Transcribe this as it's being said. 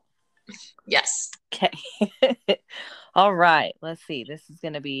Yes. Okay. All right. Let's see. This is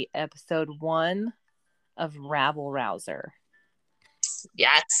going to be episode 1 of Rabble Rouser.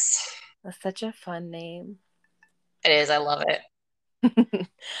 Yes. That's such a fun name. It is. I love it.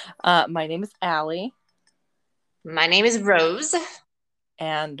 My name is Allie, My name is Rose.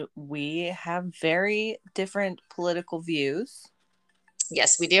 and we have very different political views,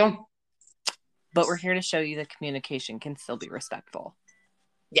 Yes, we do. but we're here to show you that communication can still be respectful.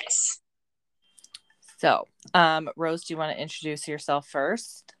 Yes. So, Rose, do you want to introduce yourself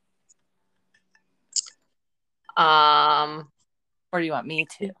first, Um, or do you want me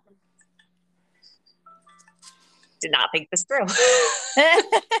to? did not think this through.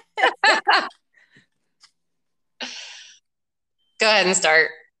 Go ahead and start.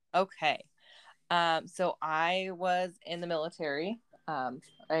 Okay. So I was in the military. I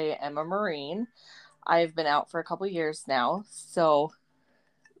am a Marine. I've been out for a couple years now, so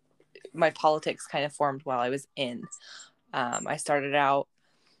my politics kind of formed while I was in. I started out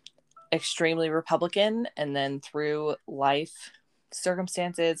extremely Republican, and then through life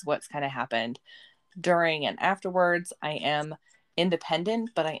circumstances, what's kind of happened during and afterwards, I am independent,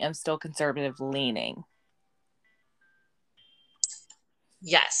 but I am still conservative leaning.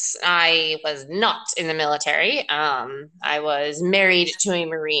 Yes, I was not in the military. I was married to a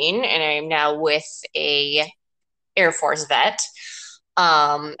Marine, and I'm now with a Air Force vet.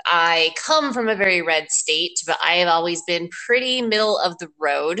 I come from a very red state, but I have always been pretty middle of the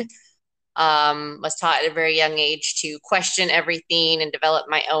road. Was taught at a very young age to question everything and develop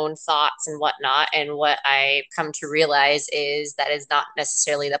my own thoughts and whatnot. And what I come to realize is that is not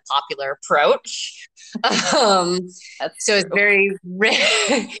necessarily the popular approach. Um, That's so it's true. very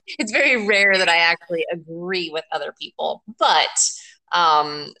rare. It's very rare that I actually agree with other people, but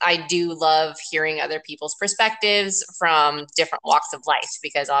I do love hearing other people's perspectives from different walks of life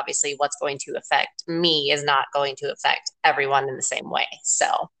because obviously what's going to affect me is not going to affect everyone in the same way. So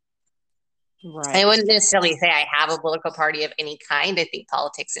I Right. wouldn't necessarily say I have a political party of any kind. I think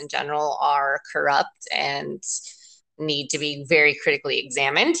politics in general are corrupt and need to be very critically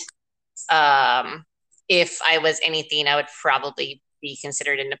examined. Um, if I was anything, I would probably be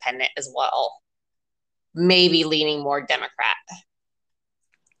considered independent as well. Maybe leaning more Democrat.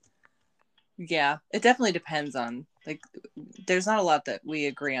 Yeah, it definitely depends on, like, there's not a lot that we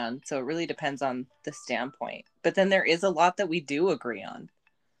agree on, so it really depends on the standpoint. But then there is a lot that we do agree on.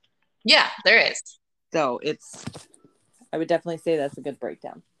 Yeah, there is. So I would definitely say that's a good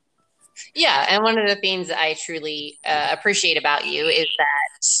breakdown. Yeah, and one of the things that I truly appreciate about you is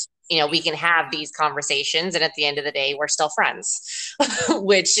that we can have these conversations, and at the end of the day, we're still friends,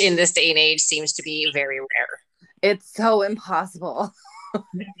 which in this day and age seems to be very rare. It's so impossible.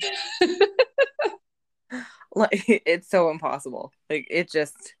 Like, it's so impossible. Like, it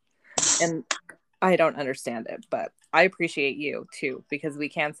just, and I don't understand it, but I appreciate you too, because we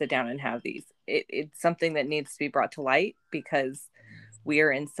can sit down and have these. It's something that needs to be brought to light because we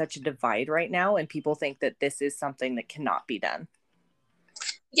are in such a divide right now, and people think that this is something that cannot be done.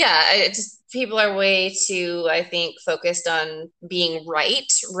 Yeah, just people are way too, I think, focused on being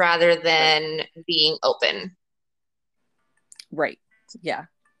right rather Right. than being open. Right. Yeah.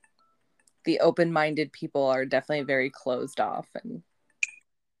 The open-minded people are definitely very closed off, and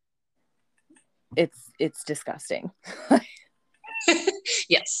it's disgusting.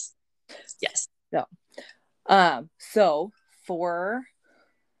 Yes. Yes. So, so for,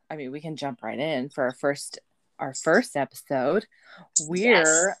 I mean, we can jump right in for our first episode. Yes.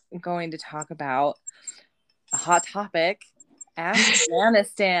 We're going to talk about a hot topic,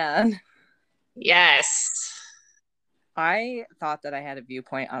 Afghanistan. Yes. I thought that I had a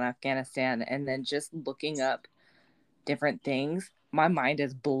viewpoint on Afghanistan, and then just looking up different things, my mind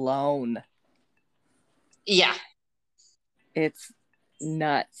is blown. Yeah. It's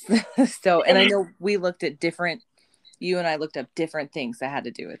nuts. So, and I know you and I looked up different things that had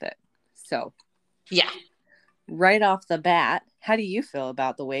to do with it. So, Yeah. right off the bat, how do you feel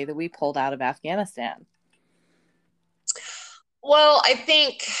about the way that we pulled out of Afghanistan? Well, I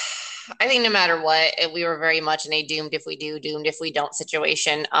think no matter what, we were very much in a doomed if we do, doomed if we don't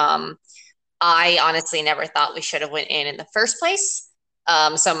situation. I honestly never thought we should have went in the first place.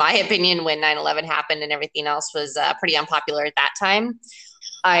 So my opinion when 9/11 happened and everything else was pretty unpopular at that time.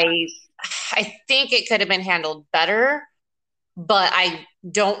 I I think it could have been handled better, but I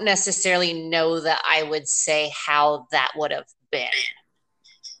don't necessarily know that I would say how that would have been.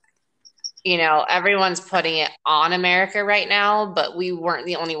 Everyone's putting it on America right now, but we weren't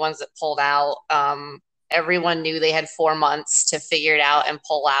the only ones that pulled out. Everyone knew they had 4 months to figure it out and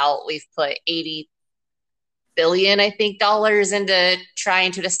pull out. We've put billion, I think, dollars into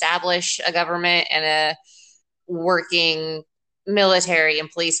trying to establish a government and a working military and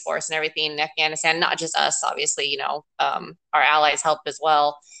police force and everything in Afghanistan. Not just us, obviously, our allies helped as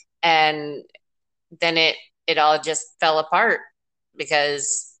well. And then it all just fell apart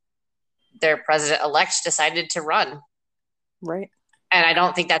because their president elect decided to run. Right. And I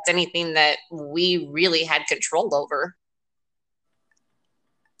don't think that's anything that we really had control over.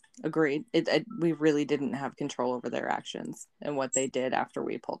 Agreed. We really didn't have control over their actions and what they did after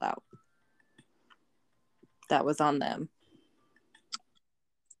we pulled out. That was on them.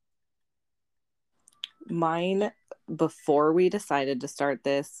 Mine, before we decided to start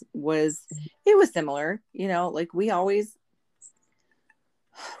this, it was similar. Like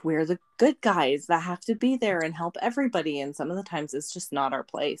we're the good guys that have to be there and help everybody. And some of the times it's just not our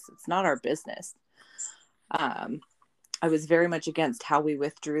place. It's not our business. I was very much against how we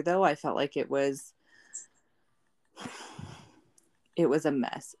withdrew, though. I felt like it was a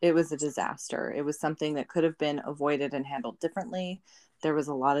mess. It was a disaster. It was something that could have been avoided and handled differently. There was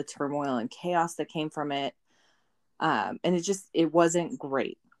a lot of turmoil and chaos that came from it. And it wasn't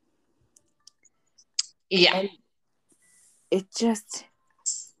great. Yeah. And it's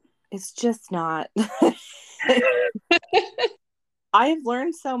just not. I have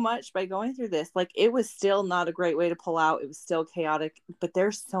learned so much by going through this. Like, it was still not a great way to pull out. It was still chaotic, but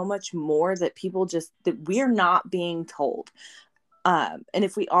there's so much more that that we're not being told. And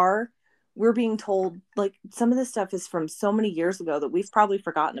if we are, we're being told, like, some of this stuff is from so many years ago that we've probably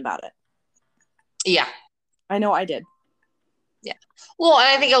forgotten about it. Yeah. I know I did. Yeah. Well, and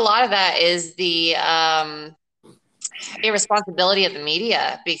I think a lot of that is the irresponsibility of the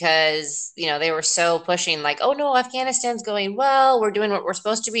media because, they were so pushing like, oh no, Afghanistan's going well. We're doing what we're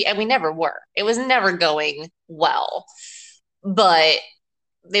supposed to be. And we never were. It was never going well. But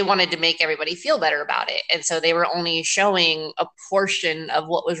they wanted to make everybody feel better about it. And so they were only showing a portion of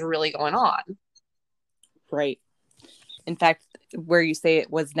what was really going on. Right. In fact, where you say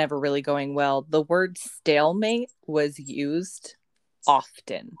it was never really going well, the word stalemate was used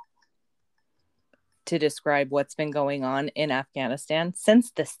often to describe what's been going on in Afghanistan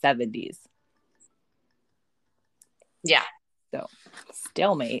since the 70s. Yeah. So,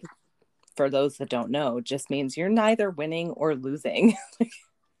 stalemate, for those that don't know, just means you're neither winning or losing.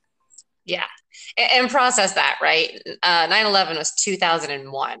 Yeah. And process that, right? 9/11 was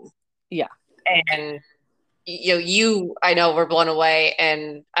 2001. Yeah. And I know were blown away,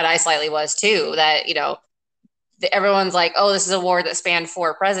 and I slightly was too, that, everyone's like, oh, this is a war that spanned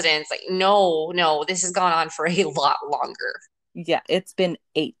 4 presidents. Like, no, this has gone on for a lot longer. Yeah, it's been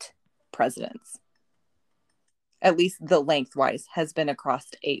 8 presidents. At least the lengthwise has been across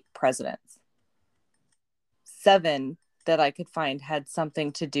 8 presidents. 7 that I could find had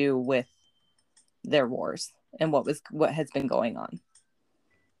something to do with their wars and what has been going on.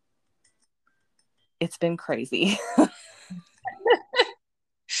 It's been crazy.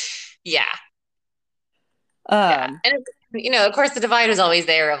 Yeah. Yeah. And of course the divide was always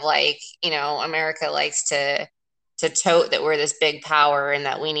there of like, America likes to tote that we're this big power and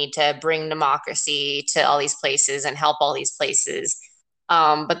that we need to bring democracy to all these places and help all these places.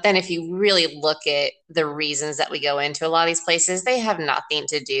 But then if you really look at the reasons that we go into a lot of these places, they have nothing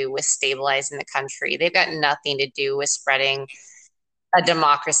to do with stabilizing the country. They've got nothing to do with spreading a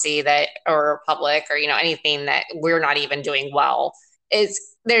democracy or a republic or, anything that we're not even doing well.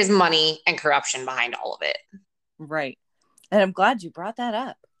 There's money and corruption behind all of it. Right. And I'm glad you brought that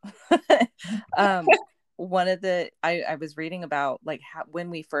up. One of I was reading about like when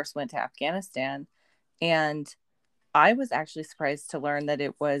we first went to Afghanistan, and I was actually surprised to learn that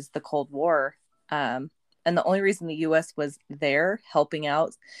it was the Cold War. And the only reason the US was there helping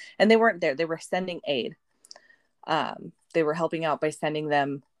out, and they weren't there, they were sending aid. They were helping out by sending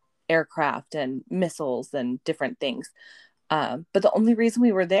them aircraft and missiles and different things. But the only reason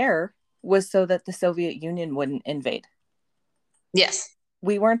we were there was so that the Soviet Union wouldn't invade. Yes.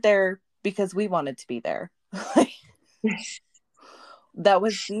 We weren't there because we wanted to be there. That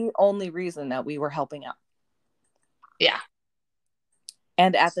was the only reason that we were helping out. Yeah.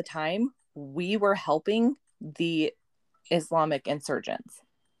 And at the time, we were helping the Islamic insurgents.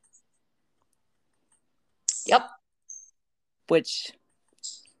 Yep. Which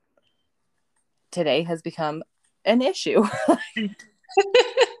today has become an issue.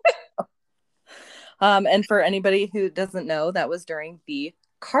 And for anybody who doesn't know, that was during the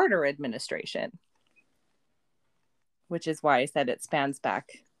Carter administration, which is why I said it spans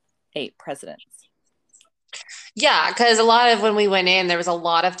back 8 presidents. Yeah, because a lot of when we went in, there was a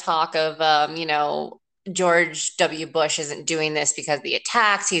lot of talk of, George W. Bush isn't doing this because of the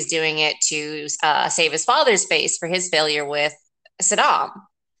attacks. He's doing it to save his father's face for his failure with Saddam.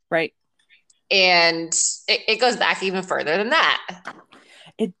 Right. And it goes back even further than that.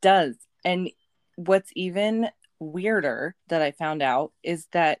 It does. And what's even weirder that I found out is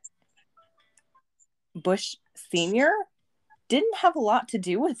that Bush Sr. didn't have a lot to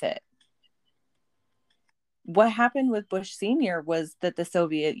do with it. What happened with Bush Sr. was that the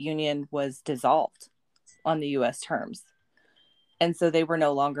Soviet Union was dissolved on the US terms. And so they were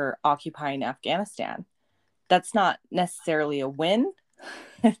no longer occupying Afghanistan. That's not necessarily a win.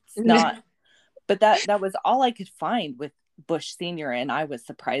 It's not, but that was all I could find with Bush Sr. And I was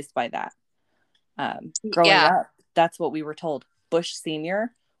surprised by that. Growing Yeah. up, that's what we were told. Bush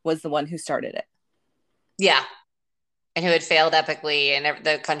Sr. was the one who started it. Yeah. And who had failed epically, and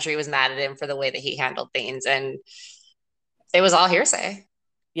the country was mad at him for the way that he handled things. And it was all hearsay.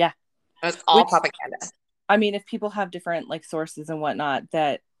 Yeah. It was all Which, propaganda. I mean, if people have different like sources and whatnot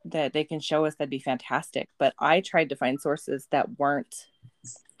that they can show us, that'd be fantastic. But I tried to find sources that weren't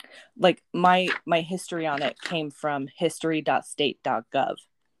like my history on it came from history.state.gov.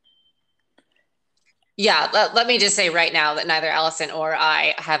 Yeah, let me just say right now that neither Allison or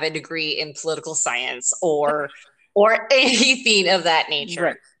I have a degree in political science or anything of that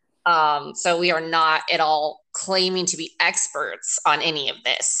nature. Right. So we are not at all claiming to be experts on any of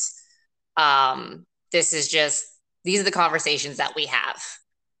this. This is just these are the conversations that we have,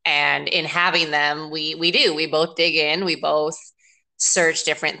 and in having them, we both dig in, we both search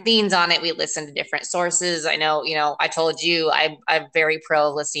different themes on it, we listen to different sources. I know, I told you I'm very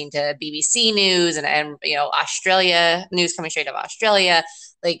pro listening to BBC News and Australia news coming straight out of Australia,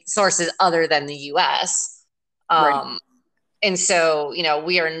 like sources other than the US. Right. And so,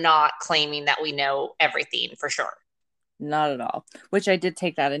 we are not claiming that we know everything for sure. Not at all. Which I did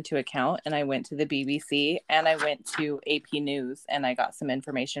take that into account, and I went to the BBC and I went to AP News and I got some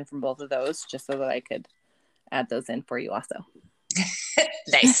information from both of those just so that I could add those in for you also.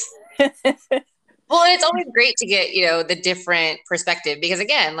 Nice. Well, it's always great to get, the different perspective because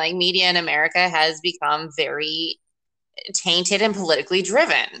again, like media in America has become very tainted and politically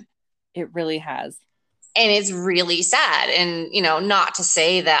driven. It really has. And it's really sad. And, not to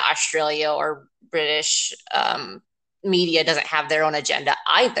say that Australia or British media doesn't have their own agenda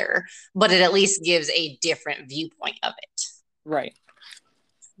either, but it at least gives a different viewpoint of it. Right.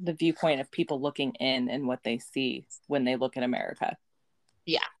 The viewpoint of people looking in and what they see when they look at America.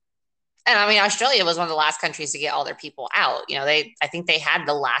 Yeah. And I mean, Australia was one of the last countries to get all their people out. I think they had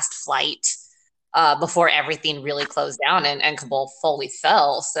the last flight before everything really closed down and Kabul fully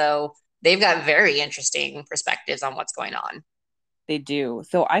fell. So they've got very interesting perspectives on what's going on. They do.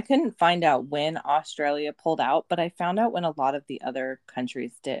 So I couldn't find out when Australia pulled out, but I found out when a lot of the other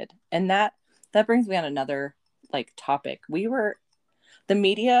countries did. And that brings me on another like topic. The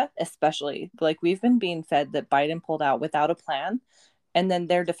media especially, like we've been being fed that Biden pulled out without a plan. And then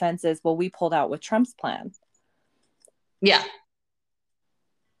their defense is, well, we pulled out with Trump's plan. Yeah.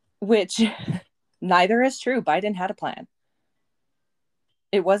 Which neither is true. Biden had a plan.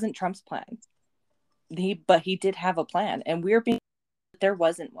 It wasn't Trump's plan. But he did have a plan. And there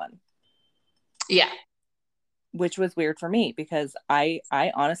wasn't one. Yeah. Which was weird for me because I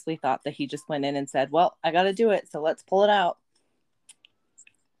honestly thought that he just went in and said, well, I got to do it. So let's pull it out.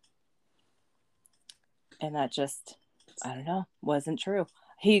 And that just, I don't know, wasn't true.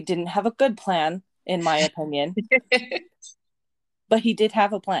 He didn't have a good plan, in my opinion, but he did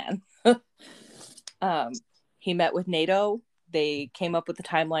have a plan. He met with NATO. They came up with the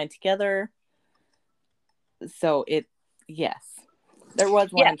timeline together. So yes, there was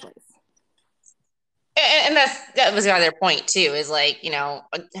one in place. And that was the other point too, is like,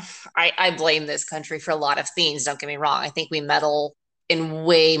 I blame this country for a lot of things. Don't get me wrong. I think we meddle in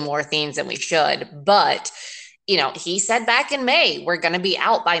way more things than we should. But, he said back in May, we're going to be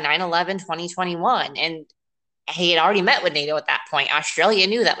out by 9/11/2021. And he had already met with NATO at that point. Australia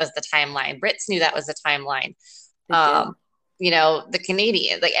knew that was the timeline. Brits knew that was the timeline. The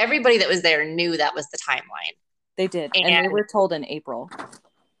Canadians, like everybody that was there knew that was the timeline. They did. And they were told in April.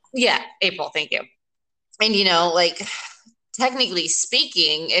 Yeah, April. Thank you. And, like technically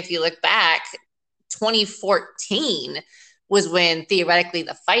speaking, if you look back, 2014 was when theoretically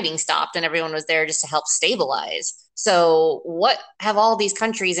the fighting stopped and everyone was there just to help stabilize. So what have all these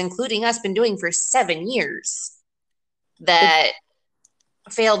countries, including us, been doing for 7 years that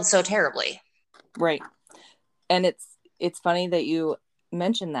failed so terribly? Right. And it's funny that you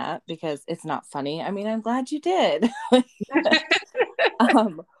mentioned that because it's not funny. I mean, I'm glad you did.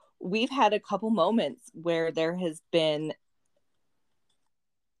 We've had a couple moments where there has been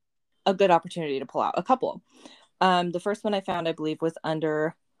a good opportunity to pull out a couple. The first one I found, I believe, was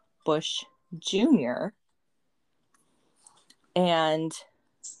under Bush Jr. And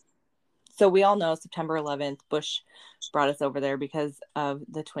so we all know September 11th, Bush brought us over there because of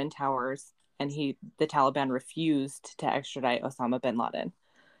the Twin Towers, and the Taliban refused to extradite Osama bin Laden.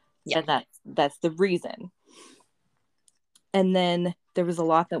 Yeah. And that's the reason. And then there was a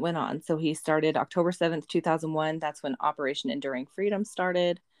lot that went on. So he started October 7th, 2001. That's when Operation Enduring Freedom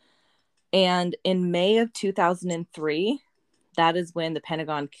started. And in May of 2003, that is when the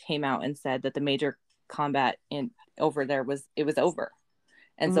Pentagon came out and said that the major combat over there was over.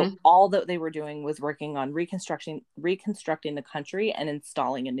 And so Mm-hmm. all that they were doing was working on reconstructing the country and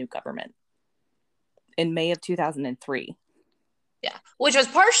installing a new government in May of 2003. Yeah, which was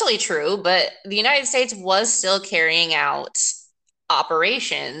partially true, but the United States was still carrying out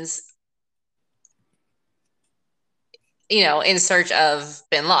operations, in search of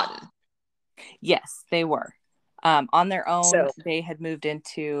bin Laden. Yes, they were. On their own, So, they had moved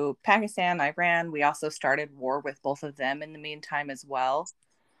into Pakistan, Iran. We also started war with both of them in the meantime as well.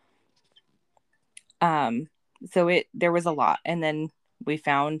 Um, so there was a lot, and then we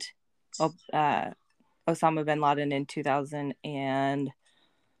found uh, Osama bin Laden in 2000, and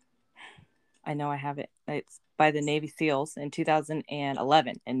I know I have it. It's by the Navy SEALs in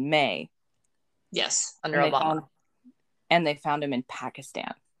 2011 in May, yes, under and Obama. they found him in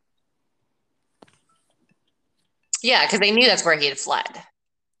Pakistan. Yeah, because they knew that's where he had fled.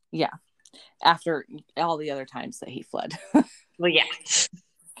 Yeah, after all the other times that he fled. Well, yeah.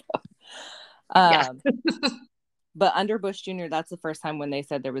 Yeah. um, but under Bush Jr., that's the first time when they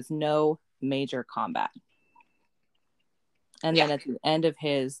said there was no major combat. And Yeah. then at the end of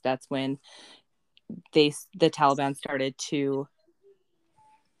that's when the Taliban started to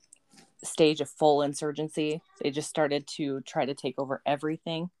stage a full insurgency. They just started to try to take over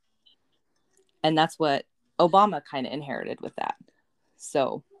everything. And that's what Obama kind of inherited with that.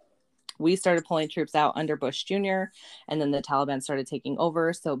 So we started pulling troops out under Bush Jr., and then the Taliban started taking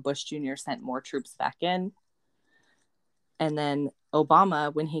over. So Bush Jr. sent more troops back in. And then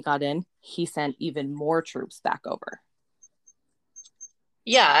Obama, when he got in, he sent even more troops back over.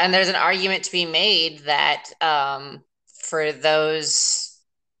 Yeah, and there's an argument to be made that for those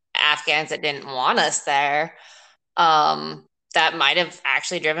Afghans that didn't want us there, that might have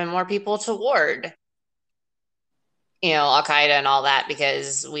actually driven more people toward, Al Qaeda and all that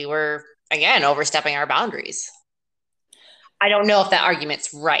because we were, again, overstepping our boundaries. I don't know if that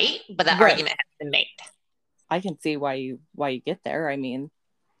argument's right, but that Right. argument has been made. I can see why you get there. I mean,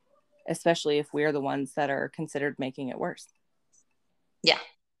 especially if we're the ones that are considered making it worse. Yeah.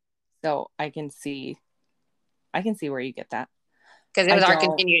 So I can see where you get that. Because it I was our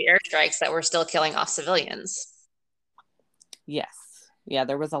don't. continued airstrikes that were still killing off civilians. Yes. Yeah,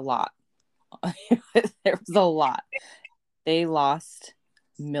 there was a lot. There was a lot. They lost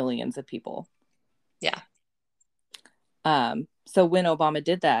millions of people. Yeah. So when Obama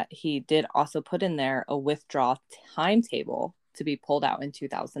did that, he did also put in there a withdrawal timetable to be pulled out in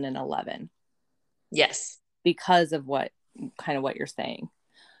 2011. Yes. Because of what you're saying.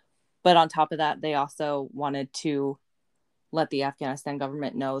 But on top of that, they also wanted to let the Afghanistan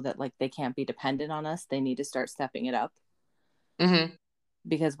government know that like they can't be dependent on us. They need to start stepping it up. Mm-hmm.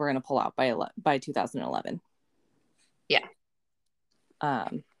 Because we're going to pull out by 2011. Yeah.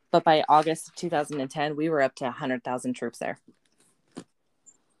 But by August of 2010, we were up to 100,000 troops there.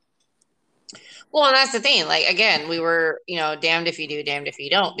 Well, and that's the thing. Like, again, we were, damned if you do, damned if you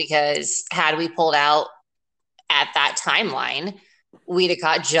don't, because had we pulled out at that timeline, we'd have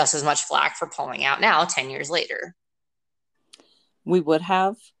got just as much flack for pulling out now, 10 years later. We would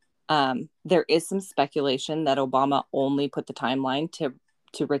have. There is some speculation that Obama only put the timeline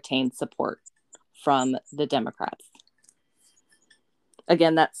to retain support from the Democrats.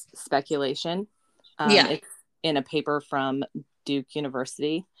 Again, that's speculation. Yeah. It's in a paper from Duke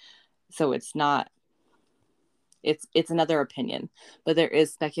University, so it's not. It's another opinion, but there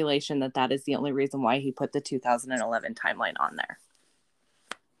is speculation that is the only reason why he put the 2011 timeline on there.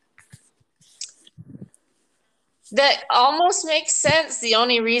 That almost makes sense. The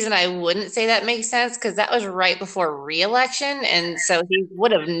only reason I wouldn't say that makes sense because that was right before re-election, and so he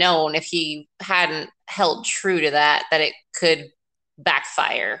would have known if he hadn't held true to that it could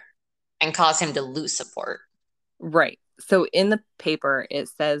backfire and cause him to lose support. Right. So in the paper, it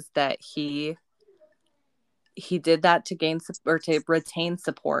says that he did that to gain or to retain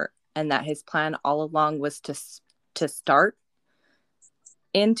support, and that his plan all along was to start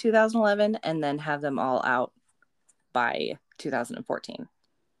in 2011 and then have them all out by 2014.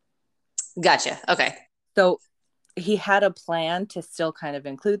 Gotcha. Okay. So he had a plan to still kind of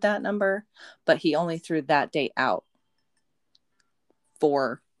include that number, but he only threw that date out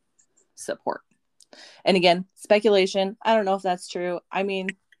for support. And again, speculation. I don't know if that's true. I mean,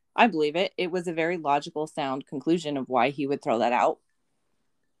 I believe it. It was a very logical, sound conclusion of why he would throw that out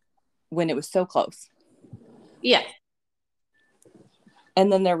when it was so close. Yeah.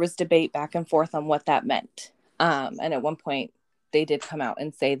 And then there was debate back and forth on what that meant. And at one point, they did come out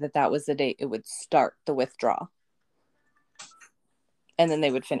and say that that was the date it would start the withdrawal. And then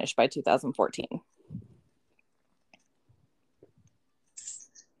they would finish by 2014.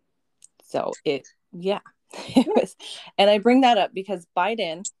 So yeah, it was. And I bring that up because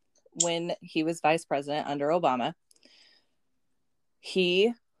Biden, when he was vice president under Obama,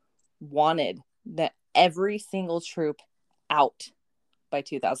 he wanted that every single troop out by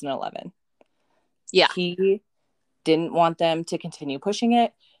 2011. Yeah. He didn't want them to continue pushing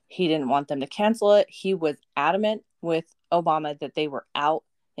it. He didn't want them to cancel it. He was adamant with Obama that they were out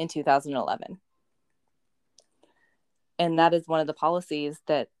in 2011. And that is one of the policies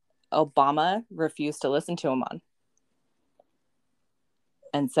that Obama refused to listen to him on.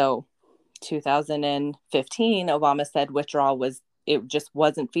 And so 2015, Obama said withdrawal it just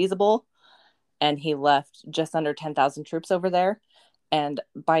wasn't feasible. And he left just under 10,000 troops over there. And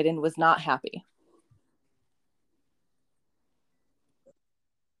Biden was not happy.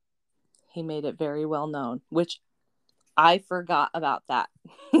 He made it very well known, which I forgot about that.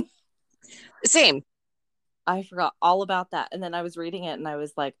 Same. I forgot all about that. And then I was reading it and I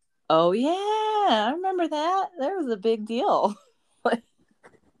was like, oh, yeah, I remember that. That was a big deal.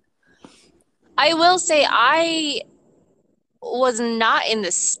 I will say I was not in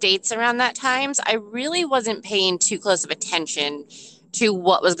the States around that time, so I really wasn't paying too close of attention to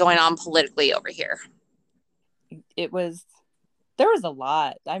what was going on politically over here. It was, there was a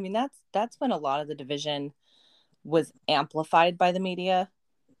lot. I mean, that's when a lot of the division was amplified by the media.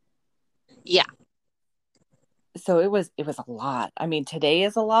 Yeah. So it was a lot. I mean, today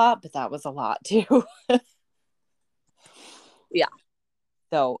is a lot, but that was a lot too. Yeah.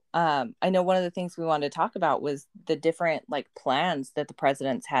 So I know one of the things we wanted to talk about was the different like plans that the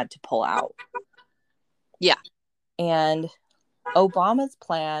presidents had to pull out. Yeah. And Obama's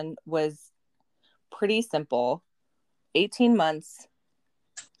plan was pretty simple. 18 months,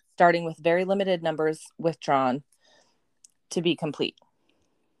 starting with very limited numbers withdrawn to be complete.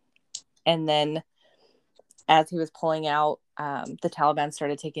 And then as he was pulling out, the Taliban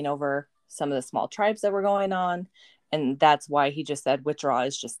started taking over some of the small tribes that were going on. And that's why he just said withdrawal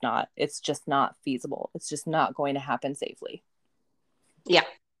is it's just not feasible. It's just not going to happen safely. Yeah.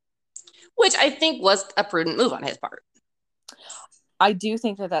 Which I think was a prudent move on his part. I do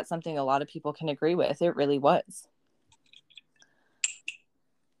think that that's something a lot of people can agree with. It really was.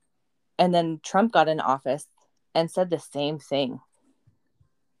 And then Trump got in office and said the same thing.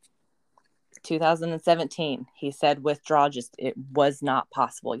 2017, he said withdraw it was not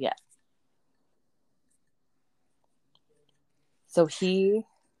possible yet. So he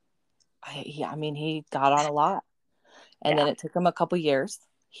got on a lot. And then it took him a couple years.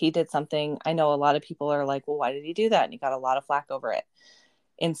 He did something. I know a lot of people are like, well, why did he do that? And he got a lot of flack over it.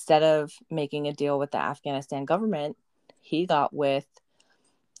 Instead of making a deal with the Afghanistan government, he got with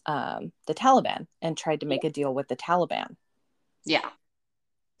the Taliban and tried to make a deal with the Taliban. Yeah.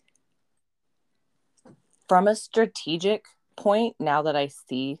 From a strategic point, now that I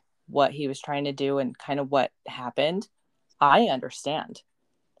see what he was trying to do and kind of what happened, I understand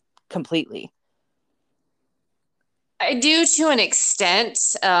completely. I do to an extent.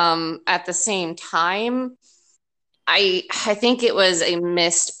 At the same time, I think it was a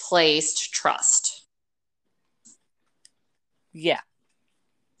misplaced trust. Yeah.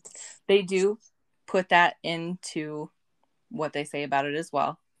 They do put that into what they say about it as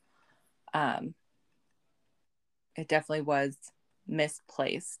well. It definitely was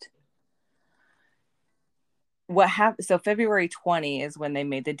misplaced. What happened? So February 20 is when they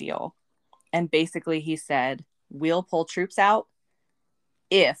made the deal. And basically he said, we'll pull troops out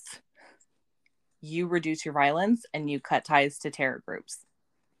if you reduce your violence and you cut ties to terror groups.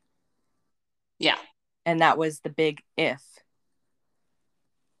 Yeah. And that was the big if.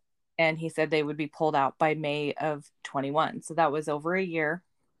 And he said they would be pulled out by May of 21. So that was over a year.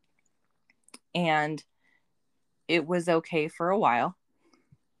 And it was okay for a while.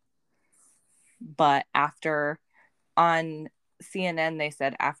 But on CNN, they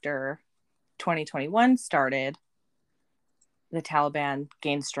said after 2021 started, the Taliban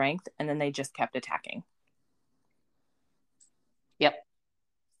gained strength and then they just kept attacking. Yep.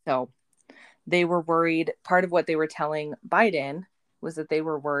 So they were worried. Part of what they were telling Biden was that they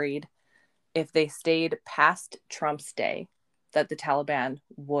were worried if they stayed past Trump's day, that the Taliban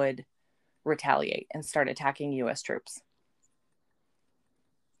would retaliate and start attacking U.S. troops.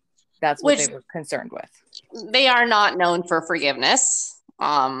 That's what they which were concerned with. they are not known for forgiveness.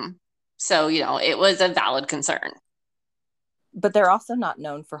 So, it was a valid concern. But they're also not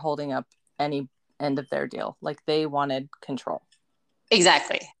known for holding up any end of their deal. Like, they wanted control.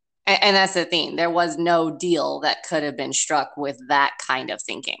 Exactly. And that's the thing. There was no deal that could have been struck with that kind of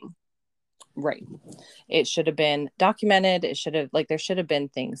thinking. Right. It should have been documented. It should have, like, there should have been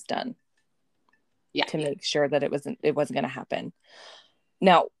things done Yeah. to make sure that it wasn't going to happen.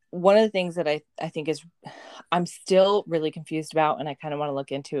 Now, one of the things that I think is, I'm still really confused about, and I kind of want to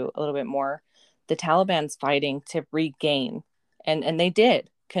look into a little bit more, the Taliban's fighting to regain, and they did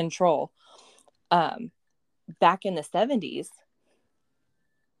control, back in the 70s,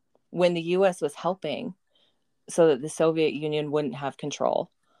 when the US was helping so that the Soviet Union wouldn't have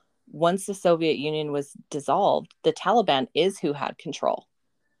control. Once the Soviet Union was dissolved, the Taliban is who had control.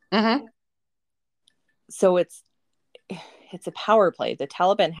 Mm-hmm. So it's a power play. The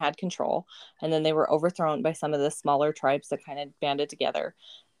Taliban had control, and then they were overthrown by some of the smaller tribes that kind of banded together.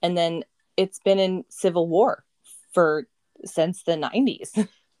 And then it's been in civil war for since the 90s.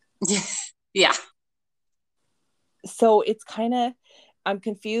 Yeah. So it's kind of, I'm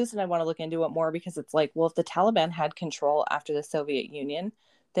confused, and I want to look into it more, because it's like, well, if the Taliban had control after the Soviet Union,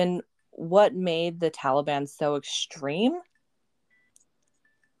 then what made the Taliban so extreme,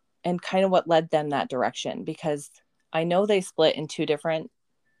 and kind of what led them that direction? Because I know they split in two different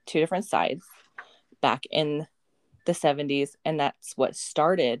sides back in the 70s, and that's what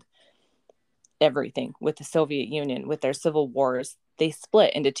started everything with the Soviet Union, with their civil wars. They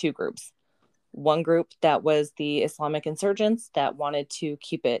split into two groups. One group that was the Islamic insurgents that wanted to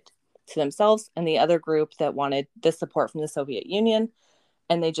keep it to themselves, and the other group that wanted the support from the Soviet Union,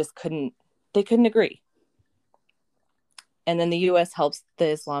 and they couldn't agree. And then the US helps the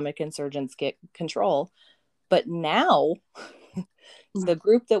Islamic insurgents get control. But now the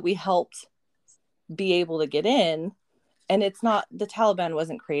group that we helped be able to get in, and it's not, the Taliban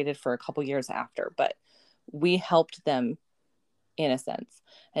wasn't created for a couple years after, but we helped them in a sense.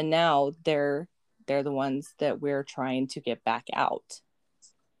 And now they're the ones that we're trying to get back out.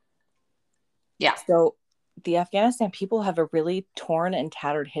 Yeah. So the Afghanistan people have a really torn and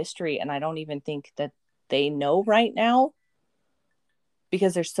tattered history, and I don't even think that they know right now,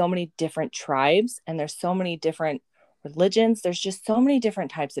 because there's so many different tribes and there's so many different religions. There's just so many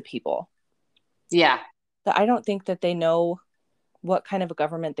different types of people Yeah. that I don't think that they know what kind of a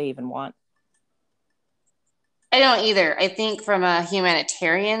government they even want. I don't either. I think from a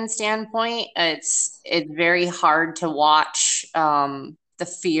humanitarian standpoint, it's very hard to watch the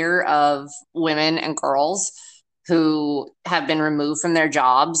fear of women and girls who have been removed from their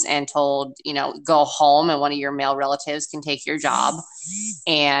jobs and told, go home and one of your male relatives can take your job.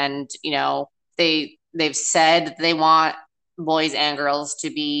 And, they've said they want boys and girls to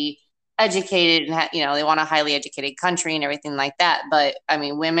be educated and they want a highly educated country and everything like that. But I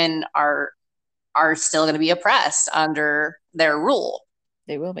mean, women are still going to be oppressed under their rule.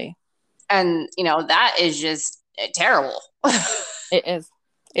 They will be. And, that is just terrible. It is.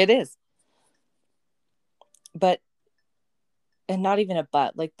 It is. But, and not even a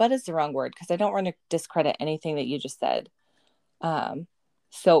but, like, but is the wrong word, because I don't want to discredit anything that you just said.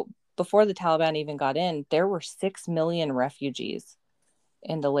 So before the Taliban even got in, there were 6 million refugees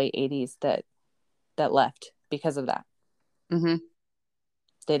in the late 80s that left because of that. Mm-hmm.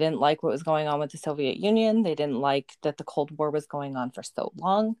 They didn't like what was going on with the Soviet Union. They didn't like that the Cold War was going on for so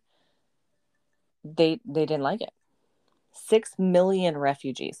long. They didn't like it. 6 million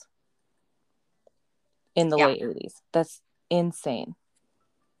refugees in the Yeah. late 80s. That's insane.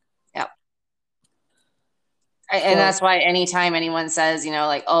 Yeah. And So, that's why anytime anyone says,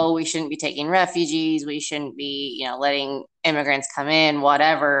 like, oh, we shouldn't be taking refugees, we shouldn't be, letting immigrants come in,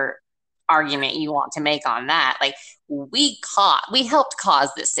 whatever argument you want to make on that, like, we helped cause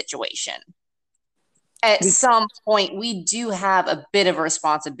this situation. At we some point, we do have a bit of a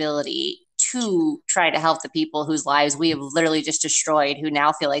responsibility to try to help the people whose lives we have literally just destroyed, who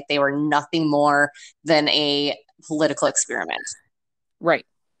now feel like they were nothing more than a political experiment. right.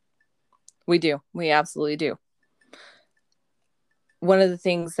 We do. We absolutely do. One of the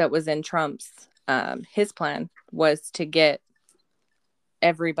things that was in Trump's his plan was to get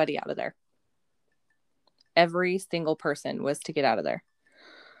everybody out of there. Every single person was to get out of there.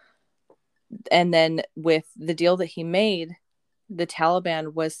 And then with the deal that he made, the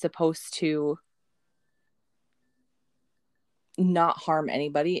Taliban was supposed to not harm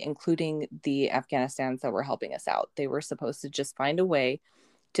anybody, including the Afghanistans that were helping us out. They were supposed to just find a way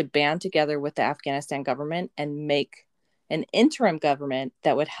to band together with the Afghanistan government and make an interim government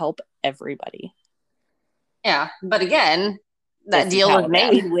that would help everybody. Yeah. But again, that It's the deal was Taliban.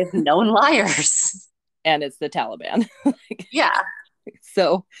 made with known liars. And it's the Taliban. Yeah.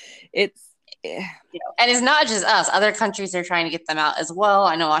 So it's And it's not just us. Other countries are trying to get them out as well.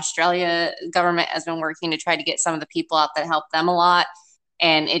 I know Australia government has been working to try to get some of the people out that help them a lot,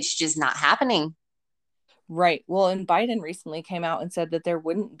 and it's just not happening. right. Well, and Biden recently came out and said that there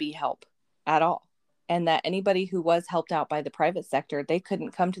wouldn't be help at all. And that anybody who was helped out by the private sector, they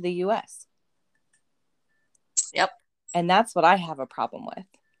couldn't come to the US. Yep. And that's what I have a problem with.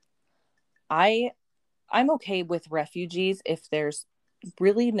 I I'm okay with refugees if there's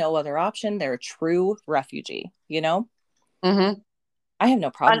really no other option. They're a true refugee, you know? Mm-hmm. I have no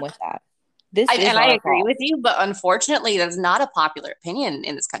problem with that. This is And I our agree fault. with you, but unfortunately, that's not a popular opinion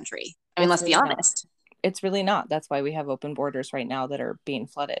in this country. I mean, It's let's be really not. honest. It's really not. That's why we have open borders right now that are being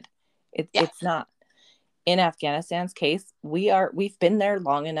flooded. Yeah. It's not. In Afghanistan's case, we've been there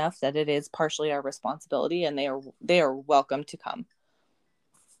long enough that it is partially our responsibility, and they are welcome to come.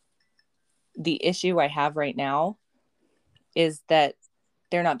 The issue I have right now is that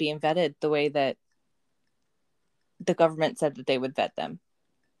they're not being vetted the way that the government said that they would vet them.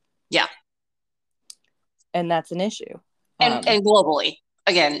 Yeah. And that's an issue. And globally,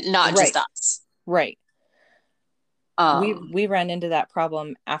 again, not just Right. us. Right. We Um, we ran into that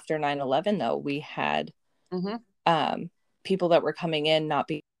problem after 9/11 though. We had mm-hmm. people that were coming in not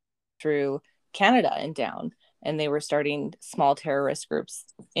be through Canada and down, and they were starting small terrorist groups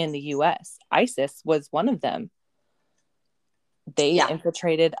in the US. ISIS was one of them. They Yeah.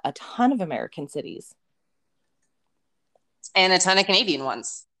 infiltrated a ton of American cities. And a ton of Canadian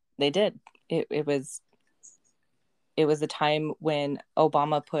ones. They did. It was a time when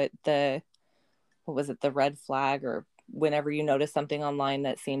Obama put the, what was it, the red flag, or whenever you notice something online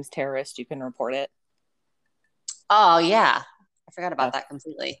that seems terrorist, you can report it. Oh, yeah. I forgot about That's that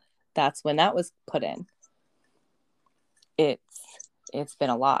completely. that's when that was put in. It's it's been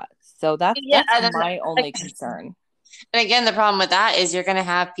a lot. So that's Yeah. that's my only concern. And again, the problem with that is you're going to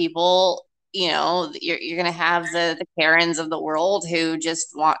have people, you're going to have the Karens of the world who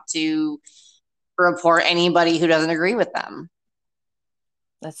just want to report anybody who doesn't agree with them.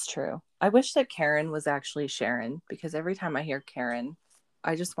 That's true. I wish that Karen was actually Sharon, because every time I hear Karen,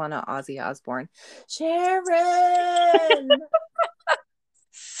 I just want to Ozzy Osbourne. Sharon.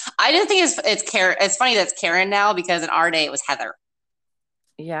 I just think it's Karen. It's funny that it's Karen now because in our day it was Heather.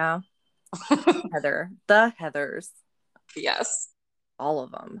 Yeah, Heather. The Heathers. Yes. All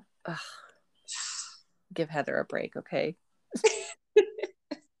of them. Ugh. Give Heather a break, okay?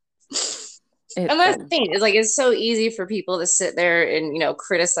 And It's that's the thing is like it's so easy for people to sit there and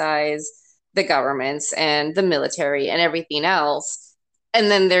criticize the governments and the military and everything else, and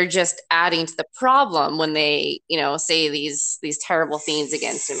then they're just adding to the problem when they say these terrible things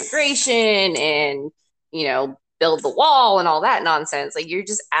against immigration and build the wall and all that nonsense. Like you're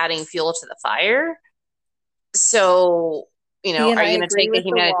just adding fuel to the fire. So See, and are I you going to agree take a with the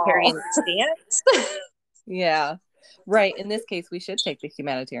wall. humanitarian stance? Yeah. Right. In this case, we should take the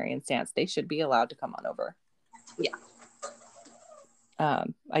humanitarian stance. They should be allowed to come on over. Yeah.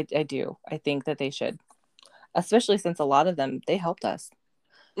 I do. I think that they should, especially since a lot of them, they helped us.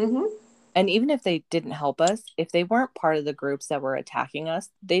 Mm-hmm. And even if they didn't help us, if they weren't part of the groups that were attacking us,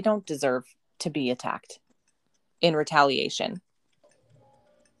 they don't deserve to be attacked in retaliation.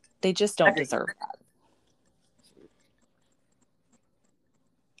 They just don't deserve that.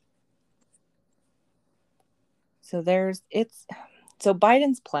 So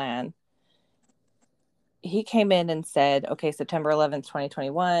Biden's plan, he came in and said, okay, September 11th,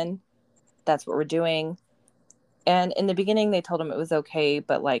 2021, that's what we're doing. And in the beginning, they told him it was okay,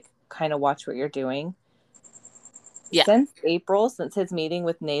 but like, kind of watch what you're doing. Yeah. Since his meeting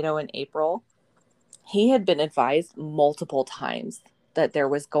with NATO in April, he had been advised multiple times that there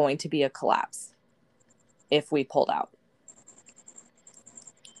was going to be a collapse if we pulled out.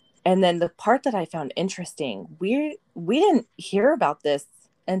 And then the part that I found interesting, we didn't hear about this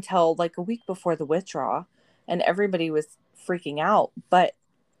until like a week before the withdrawal, and everybody was freaking out, but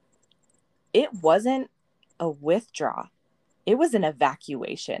it wasn't a withdrawal. It was an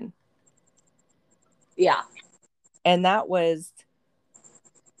evacuation. Yeah. And that was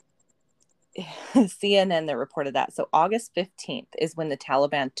CNN that reported that. So August 15th is when the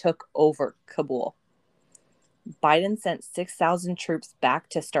Taliban took over Kabul. Biden sent 6,000 troops back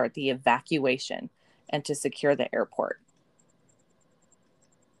to start the evacuation and to secure the airport.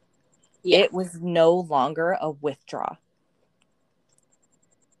 Yeah. It was no longer a withdrawal.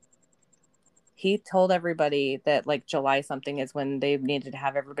 he told everybody that like July something is when they needed to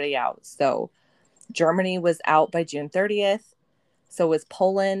have everybody out. So Germany was out by June 30th. So was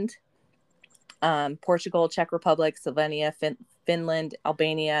Poland, Portugal, Czech Republic, Slovenia, Finland,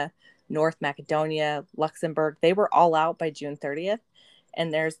 Albania, North Macedonia, Luxembourg. They were all out by June 30th.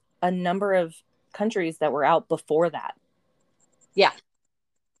 And there's a number of countries that were out before that. Yeah.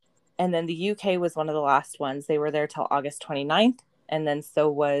 And then the UK was one of the last ones. They were there till August 29th. And then so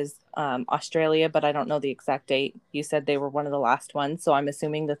was Australia, but I don't know the exact date. You said they were one of the last ones. So I'm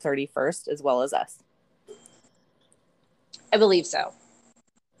assuming the 31st as well as us. I believe so.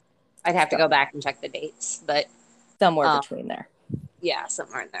 I'd have to So go back and check the dates, but somewhere um, between there. yeah,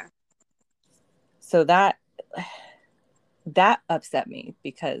 somewhere in there. So that upset me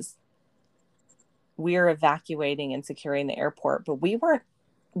because we're evacuating and securing the airport, but we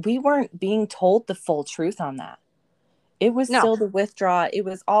weren't being told the full truth on that. It was No. still the withdraw. It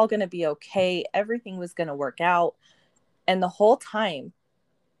was all going to be okay. Everything was going to work out. And the whole time,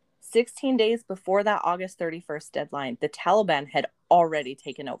 16 days before that August 31st deadline, the Taliban had already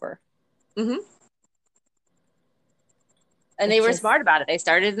taken over. Mm-hmm. And It they were just, smart about it. They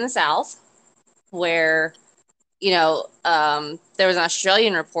started in the South, where there was an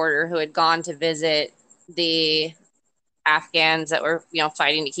Australian reporter who had gone to visit the Afghans that were,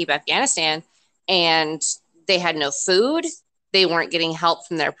 fighting to keep Afghanistan, and they had no food. They weren't getting help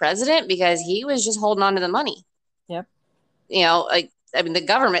from their president because he was just holding on to the money. yep. The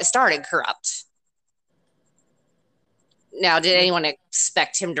government started corrupt. Now, did anyone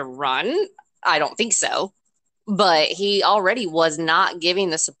expect him to run? I don't think so. But he already was not giving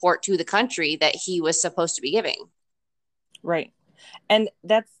the support to the country that he was supposed to be giving. Right. And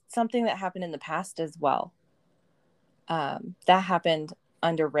that's something that happened in the past as well. That happened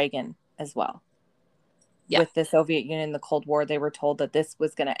under Reagan as well. Yeah. With the Soviet Union, the Cold War, they were told that this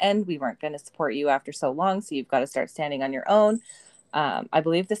was going to end. We weren't going to support you after so long, so you've got to start standing on your own. I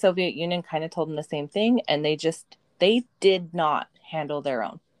believe the Soviet Union kind of told them the same thing, and they did not handle their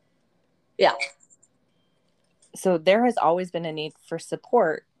own. Yeah. So there has always been a need for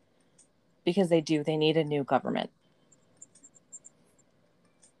support because they need a new government.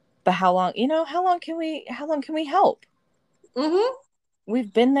 But how long can we help? Mm-hmm.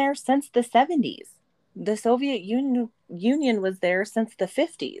 We've been there since the 70s. The Soviet Union was there since the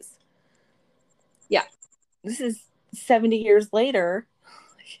 50s. Yeah. This is 70 years later.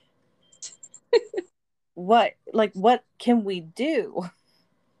 What can we do?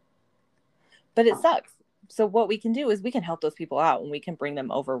 But it sucks. So what we can do is we can help those people out and we can bring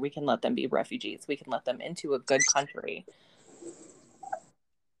them over. We can let them be refugees. We can let them into a good country.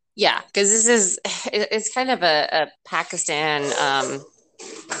 Yeah, because it's kind of a Pakistan,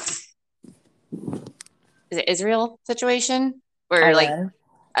 is it Israel situation where like, Iran.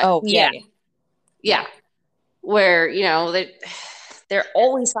 Oh, yeah, yeah. yeah, Yeah. where, they're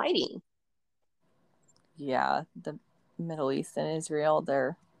always fighting. Yeah. The Middle East and Israel,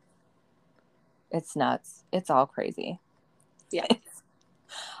 it's nuts. It's all crazy. Yeah.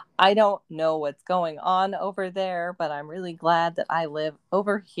 I don't know what's going on over there, but I'm really glad that I live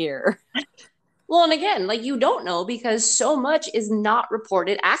over here. Well, and again, like you don't know because so much is not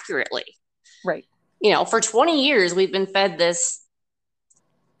reported accurately. Right. For 20 years, we've been fed this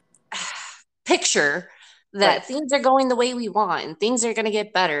picture Right. that things are going the way we want and things are going to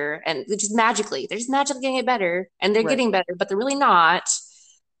get better and just magically, they're just magically going to get better and they're Right. getting better, but they're really not.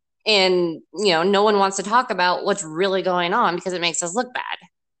 And, no one wants to talk about what's really going on because it makes us look bad.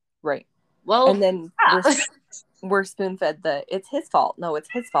 Right. And Well, then yeah. we're spoon fed it's his fault. No, it's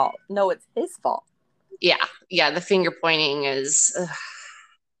his fault. No, it's his fault. Yeah. Yeah. The finger pointing is,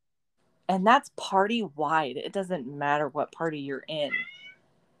 And that's party wide. It doesn't matter what party you're in.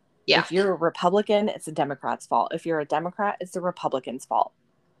 yeah. If you're a Republican, it's a Democrat's fault. If you're a Democrat, it's the Republican's fault.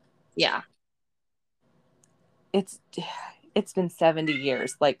 Yeah. It's been 70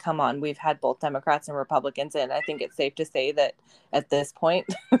 years. Like, come on, we've had both Democrats and Republicans, and I think it's safe to say that at this point,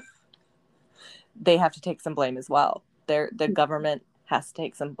 they have to take some blame as well. The government has to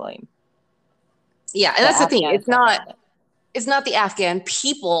take some blame. Yeah. And The that's the thing. It's Afghanistan not, government. it's not the Afghan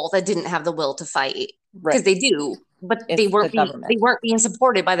people that didn't have the will to fight because Right. they do, but they It's the weren't being, government. they weren't being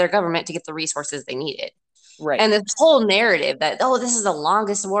supported by their government to get the resources they needed. Right. And this whole narrative that, oh, this is the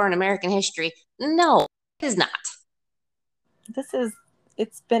longest war in American history. No, it is not.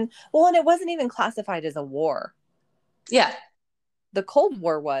 It's been, well, and it wasn't even classified as a war. Yeah. The Cold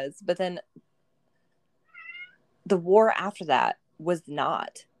War was, but then the war after that was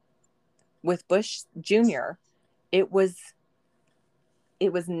not. With Bush Jr., it was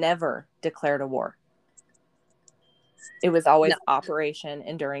never declared a war. It was No. always Operation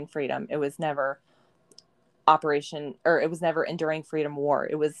Enduring Freedom. It was never it was never Enduring Freedom War.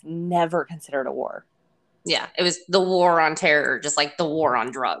 It was never considered a war. Yeah, it was the war on terror, just like the war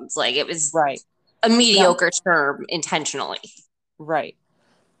on drugs. Like it was Right. a Now, mediocre term intentionally. right.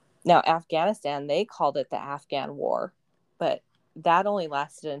 Now, Afghanistan, they called it the Afghan War, but that only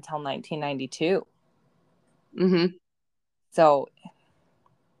lasted until 1992. Hmm. So,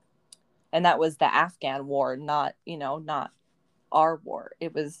 and that was the Afghan War, not, not our war.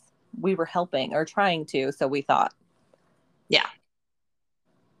 It was, we were helping or trying to, so we thought. Yeah.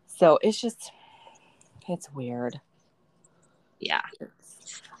 So it's weird. Yeah.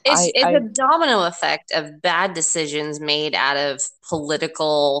 It's, It's a I, domino effect of bad decisions made out of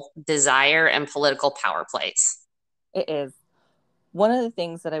political desire and political power plays. it is. One of the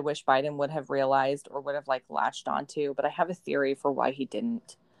things that I wish Biden would have realized or would have like latched onto, but I have a theory for why he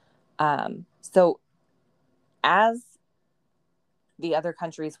didn't. So as the other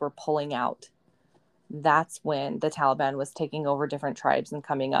countries were pulling out, that's when the Taliban was taking over different tribes and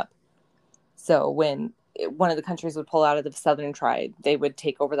coming up. So when one of the countries would pull out of the southern tribe, they would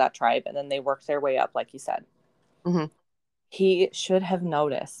take over that tribe and then they worked their way up, like you said. Hmm. He should have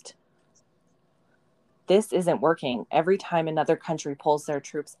noticed this isn't working. Every time another country pulls their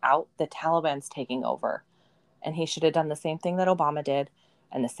troops out, the Taliban's taking over. And he should have done the same thing that Obama did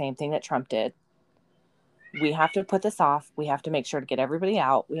and the same thing that Trump did. We have to put this off. We have to make sure to get everybody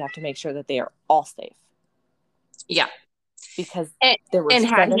out. We have to make sure that they are all safe Yeah. because And, there were and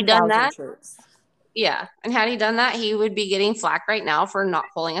had he done 7,000 that, troops. yeah. And had he done that, he would be getting flack right now for not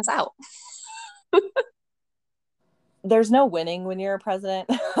pulling us out. There's no winning when you're a president.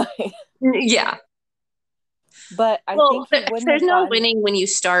 Yeah. But I Well, think he wouldn't there's have no gotten winning when you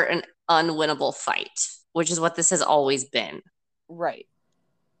start an unwinnable fight, which is what this has always been. right.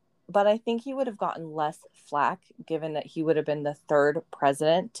 But I think he would have gotten less flack given that he would have been the third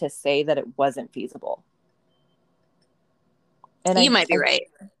president to say that it wasn't feasible. And You might be I right.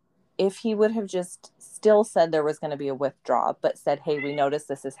 if he would have just still said there was going to be a withdrawal, but said, hey, we notice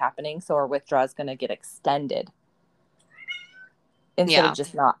this is happening, so our withdrawal is going to get extended instead of Yeah.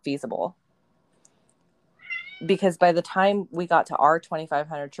 just not feasible. Because by the time we got to our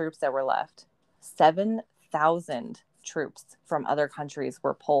 2,500 troops that were left, 7,000 troops from other countries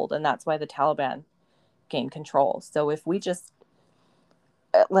were pulled. And that's why the Taliban gained control. So if we just,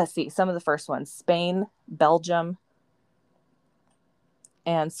 let's see, some of the first ones Spain, Belgium,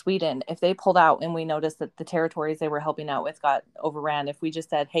 and Sweden, if they pulled out and we noticed that the territories they were helping out with got overran, if we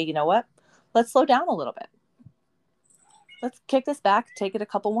just said, hey, you know what? Let's slow down a little bit. Let's kick this back, take it a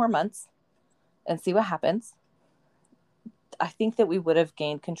couple more months, and see what happens. I think that we would have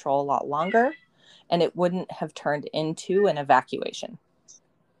gained control a lot longer and it wouldn't have turned into an evacuation.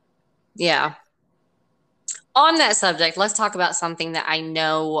 Yeah. On that subject, let's talk about something that I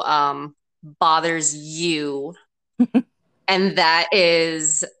know bothers you, and that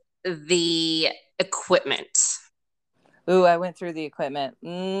is the equipment. Ooh, I went through the equipment.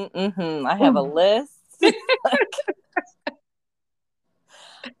 I have a list.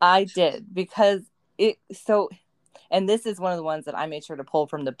 I did because and this is one of the ones that I made sure to pull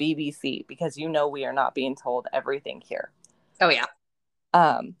from the BBC because we are not being told everything here. Oh, yeah.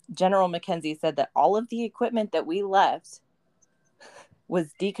 General Mackenzie said that all of the equipment that we left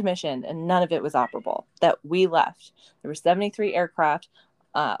was decommissioned and none of it was operable that we left. There were 73 aircraft,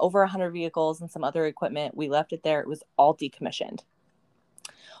 over 100 vehicles and some other equipment. We left it there. It was all decommissioned.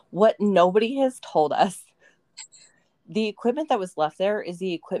 What nobody has told us, the equipment that was left there is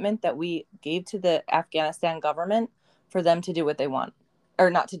the equipment that we gave to the Afghanistan government for them to do what they want, or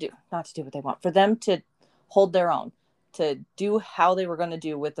not to do what they want, for them to hold their own, to do how they were going to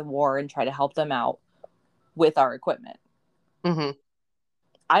do with the war and try to help them out with our equipment. Mm-hmm.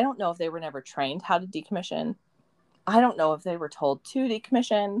 I don't know if they were never trained how to decommission. I don't know if they were told to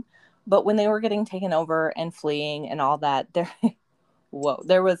decommission, but when they were getting taken over and fleeing and all that,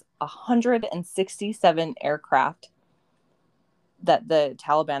 there was 167 aircraft that the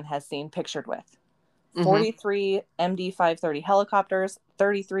Taliban has seen pictured with. Mm-hmm. 43 MD-530 helicopters,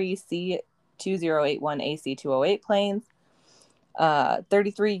 33 C-2081 AC-208 planes,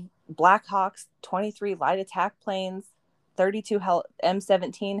 33 Black Hawks, 23 light attack planes, 32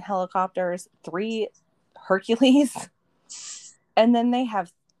 M17 helicopters, 3 Hercules, and then they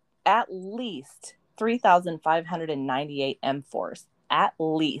have at least 3,598 M4s, at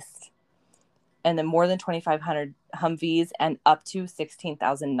least, and then more than 2,500 Humvees and up to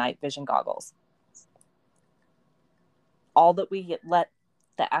 16,000 night vision goggles. All that we let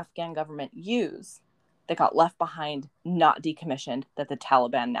the Afghan government use that got left behind, not decommissioned, that the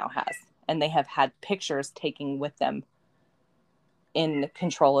Taliban now has. And they have had pictures taken with them in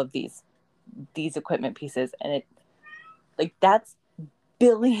control of these equipment pieces, and it like that's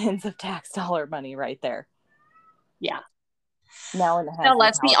billions of tax dollar money right there. Yeah. Now in the hands Now, of the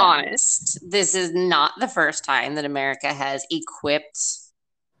let's be Taliban. honest. This is not the first time that America has equipped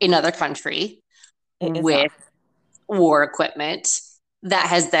another country It is not. with war equipment that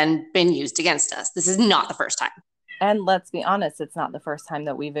has then been used against us. This is not the first time. And let's be honest, it's not the first time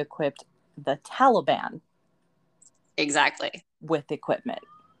that we've equipped the Taliban Exactly. with equipment.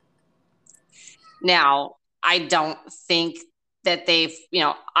 Now, I don't think that they've,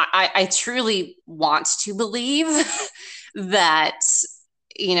 I truly want to believe that,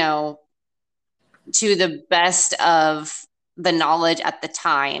 you know, to the best of the knowledge at the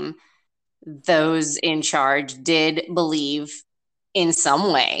time, those in charge did believe in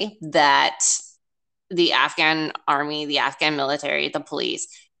some way that the Afghan army, the Afghan military, the police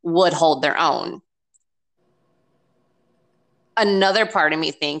would hold their own. Another part of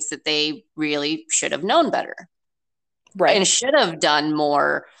me thinks that they really should have known better Right. and should have done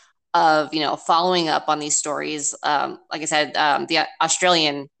more of following up on these stories. Like I said, the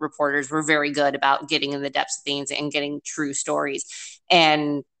Australian reporters were very good about getting in the depths of things and getting true stories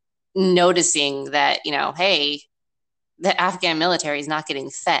and noticing that hey, the Afghan military is not getting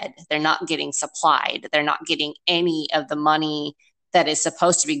fed, they're not getting supplied, they're not getting any of the money that is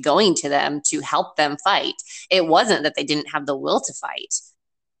supposed to be going to them to help them fight. It wasn't that they didn't have the will to fight.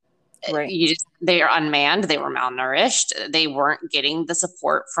 Right. They are unmanned, they were malnourished, they weren't getting the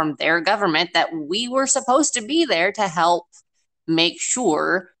support from their government that we were supposed to be there to help make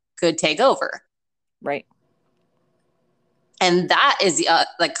sure could take over. Right. And that is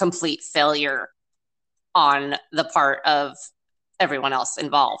like complete failure on the part of everyone else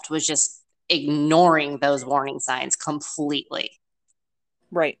involved, was just ignoring those warning signs completely.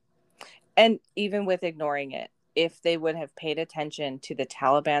 Right. And even with ignoring it, if they would have paid attention to the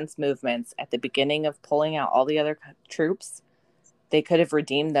Taliban's movements at the beginning of pulling out all the other troops, they could have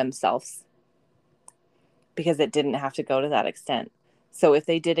redeemed themselves because it didn't have to go to that extent. So if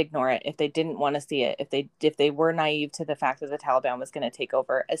they did ignore it, if they didn't want to see it, if they were naive to the fact that the Taliban was going to take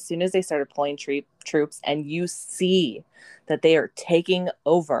over, as soon as they started pulling troops and you see that they are taking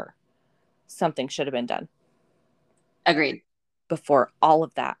over, something should have been done. Agreed. Before all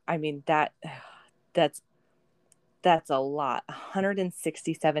of that. I mean, that's that's a lot.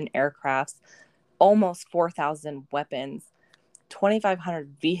 167 aircrafts, almost 4,000 weapons,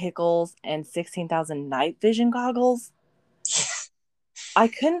 2,500 vehicles, and 16,000 night vision goggles. I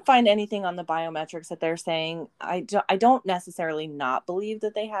couldn't find anything on the biometrics that they're saying. I don't necessarily not believe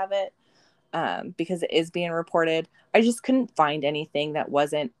that they have it, because it is being reported. I just couldn't find anything that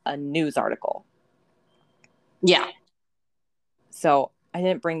wasn't a news article. Yeah. So I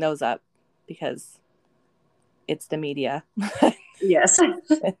didn't bring those up because it's the media. Yes.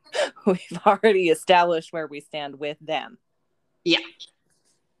 We've already established where we stand with them. Yeah.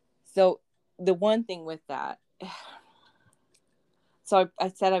 So the one thing with that, so I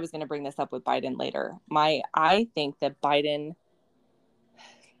said I was going to bring this up with Biden later. I think that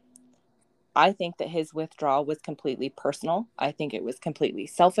his withdrawal was completely personal. I think it was completely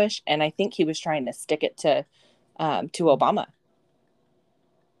selfish, and I think he was trying to stick it to Obama.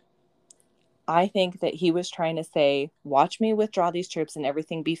 I think that he was trying to say, watch me withdraw these troops and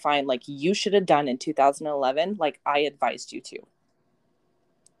everything be fine, like you should have done in 2011, like I advised you to.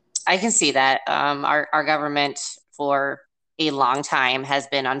 I can see that. Our government for a long time has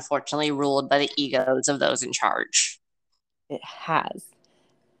been unfortunately ruled by the egos of those in charge. It has.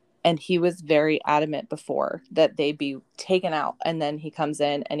 And he was very adamant before that they be taken out. And then he comes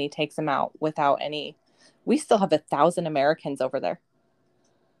in and he takes them out without any. We still have 1,000 Americans over there.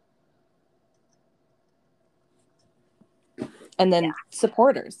 And Yeah. then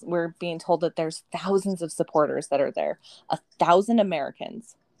supporters. We're being told that there's thousands of supporters that are there. 1,000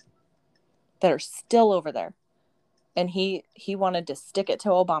 Americans that are still over there. And he wanted to stick it to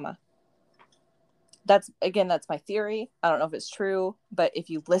Obama. That's my theory. I don't know if it's true, but if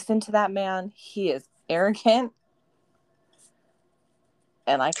you listen to that man, he is arrogant,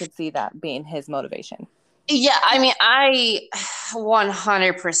 and I could see that being his motivation. Yeah, I mean, I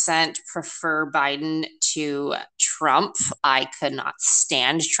 100% prefer Biden to Trump. I could not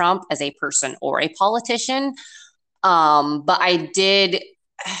stand Trump as a person or a politician. But I did,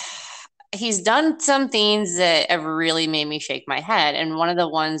 he's done some things that have really made me shake my head. And one of the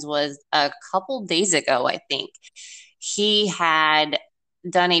ones was a couple days ago, I think. He had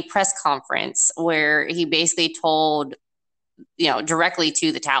done a press conference where he basically told, directly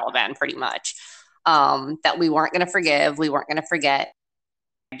to the Taliban pretty much, that we weren't going to forgive, we weren't going to forget,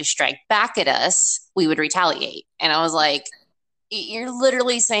 to strike back at us, we would retaliate. And I was like, you're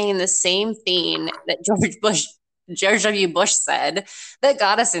literally saying the same thing that George W. Bush said that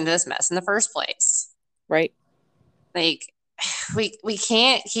got us into this mess in the first place. Right. Like we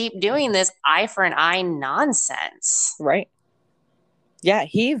can't keep doing this eye for an eye nonsense. Right. Yeah,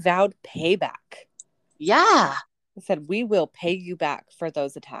 he vowed payback. Yeah. He said, "We will pay you back for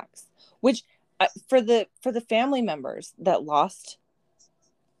those attacks." Which, for the family members that lost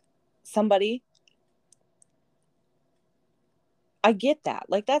somebody, I get that.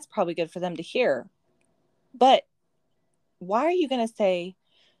 Like, that's probably good for them to hear. But why are you going to say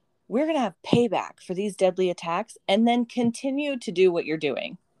we're going to have payback for these deadly attacks and then continue to do what you're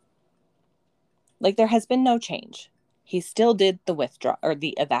doing? Like, there has been no change. He still did the withdraw or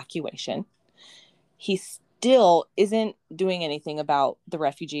the evacuation. He still isn't doing anything about the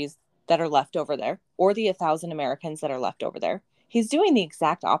refugees that are left over there or the 1,000 Americans that are left over there. He's doing the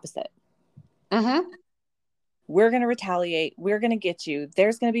exact opposite. Mm-hmm. We're going to retaliate. We're going to get you.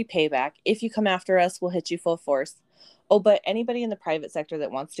 There's going to be payback. If you come after us, we'll hit you full force. Oh, but anybody in the private sector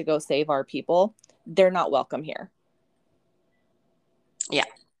that wants to go save our people, they're not welcome here. Yeah.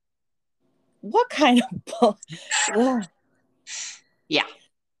 What kind of Yeah.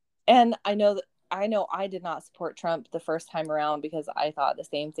 And I know I did not support Trump the first time around because I thought the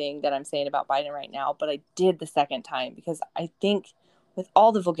same thing that I'm saying about Biden right now, but I did the second time because I think with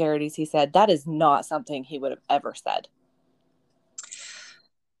all the vulgarities he said, that is not something he would have ever said.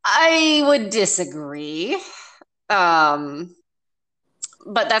 I would disagree. Um,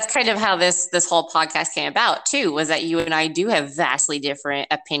 but that's kind of how this whole podcast came about too, was that you and I do have vastly different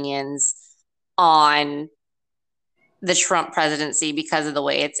opinions on the Trump presidency because of the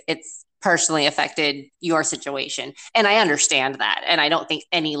way it's personally affected your situation. And I understand that. And I don't think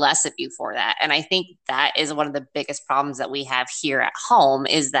any less of you for that. And I think that is one of the biggest problems that we have here at home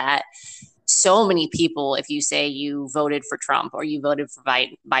is that so many people, if you say you voted for Trump or you voted for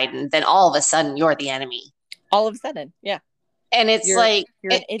Biden, then all of a sudden you're the enemy. All of a sudden, yeah. And it's You're like,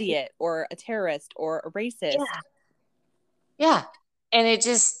 you're an idiot or a terrorist or a racist. yeah, yeah. And it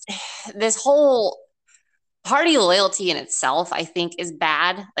just, this whole party loyalty in itself, I think, is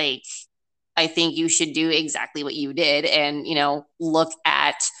bad. Like, I think you should do exactly what you did and, look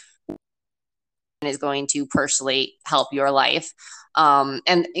at is going to personally help your life. And,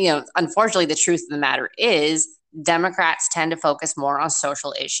 unfortunately, the truth of the matter is Democrats tend to focus more on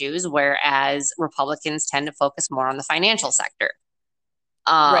social issues, whereas Republicans tend to focus more on the financial sector.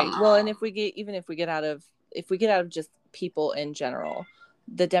 Right. Well, and if we get out of just people in general,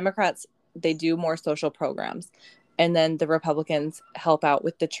 the Democrats, they do more social programs, and then the Republicans help out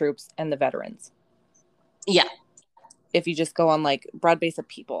with the troops and the veterans. Yeah. If you just go on like broad base of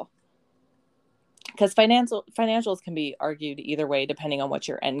people, because financials can be argued either way depending on what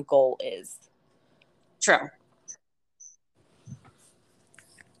your end goal is. True.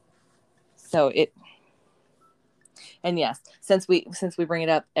 So it And yes, since we bring it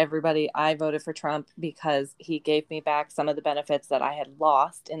up, everybody, I voted for Trump because he gave me back some of the benefits that I had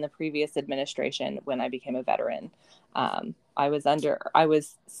lost in the previous administration when I became a veteran. I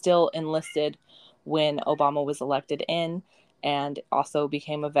was still enlisted when Obama was elected in, and also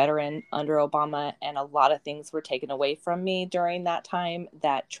became a veteran under Obama. And a lot of things were taken away from me during that time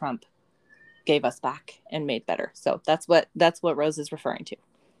that Trump gave us back and made better. So that's what Rose is referring to.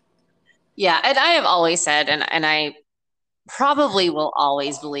 Yeah. And I have always said, and I probably will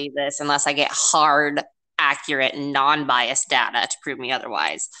always believe this unless I get hard, accurate, non biased data to prove me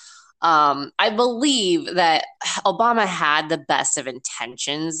otherwise. I believe that Obama had the best of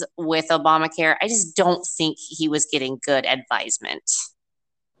intentions with Obamacare. I just don't think he was getting good advisement.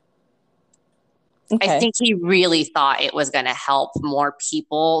 I Okay. think he really thought it was going to help more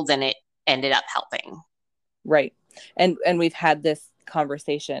people than it ended up helping. Right. And we've had this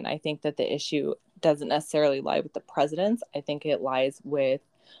conversation. I think that the issue doesn't necessarily lie with the presidents. I think it lies with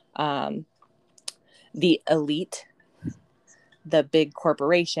um, the elite, the big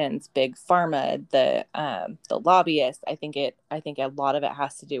corporations, big pharma, the lobbyists. I think a lot of it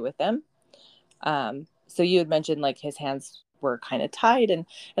has to do with them. So you had mentioned like his hands were kind of tied, and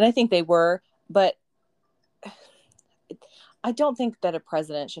I think they were, but I don't think that a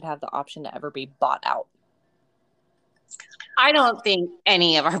president should have the option to ever be bought out. I don't think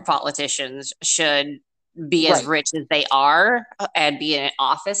any of our politicians should be as Right. rich as they are and be in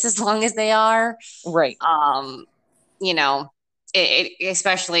office as long as they are. Right. Um, you know,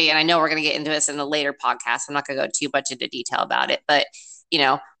 especially, and I know we're going to get into this in a later podcast. I'm not going to go too much into detail about it, but you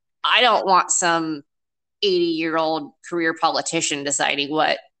know, I don't want some 80-year-old career politician deciding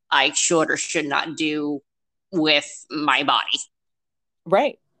what I should or should not do with my body.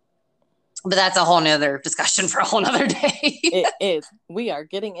 Right. But that's a whole nother discussion for a whole nother day. It is. We are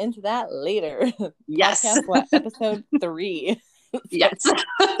getting into that later. Yes. Podcast, what? Episode 3. So, Yes.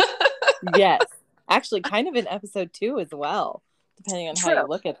 yes. Actually, kind of in episode 2 as well, depending on how you True.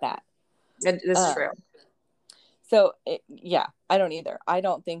 look at that. It is true. Yeah, I don't either. I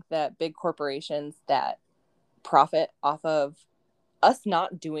don't think that big corporations that profit off of us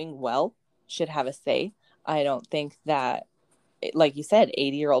not doing well should have a say. I don't think that, like you said,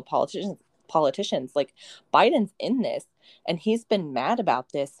 80-year-old politicians like Biden's in this, and he's been mad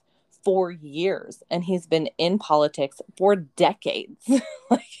about this for years, and he's been in politics for decades.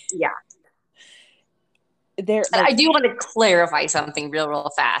 Like, Yeah. they're And like, I do want to clarify something real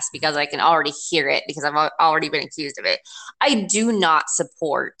fast because I can already hear it because I've already been accused of it. I do not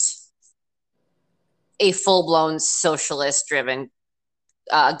support a full blown socialist driven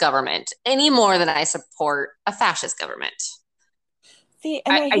government any more than I support a fascist government. see,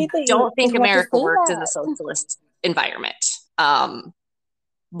 and I I hate that don't that think you have to say America works in a that. socialist environment. Um,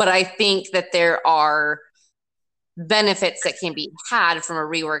 but I think that there are benefits that can be had from a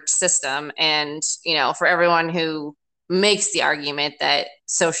reworked system. And, for everyone who makes the argument that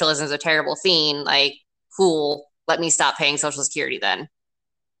socialism is a terrible thing, like, cool, let me stop paying Social Security then.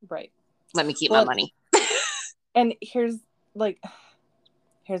 Right. Let me keep my Well, money. and here's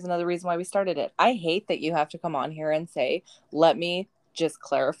another reason why we started it. I hate that you have to come on here and say, let me just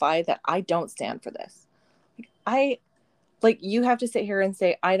clarify that I don't stand for this. I like you have to sit here and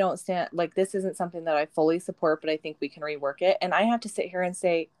say, I don't stand, like, this isn't something that I fully support, but I think we can rework it. And I have to sit here and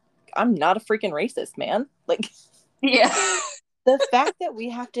say, I'm not a freaking racist, man. Like, Yeah. the fact that we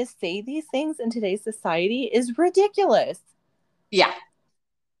have to say these things in today's society is ridiculous. Yeah.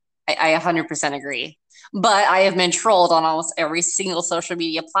 I 100% agree. But I have been trolled on almost every single social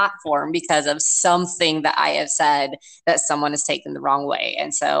media platform because of something that I have said that someone has taken the wrong way.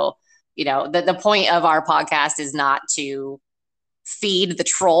 And so, the point of our podcast is not to feed the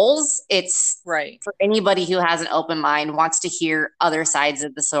trolls. It's Right. for anybody who has an open mind, wants to hear other sides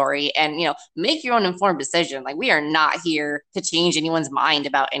of the story, and make your own informed decision. Like, we are not here to change anyone's mind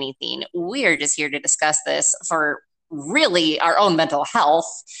about anything. We are just here to discuss this for really our own mental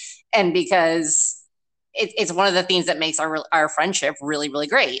health, and because it's one of the things that makes our friendship really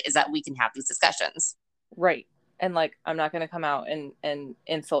great is that we can have these discussions. Right. And like, I'm not going to come out and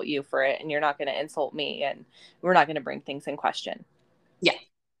insult you for it, and you're not going to insult me, and we're not going to bring things in question. Yeah.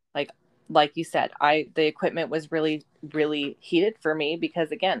 Like you said, the equipment was really heated for me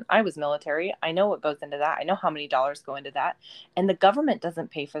because, again, I was military. I know what goes into that. I know how many dollars go into that. And the government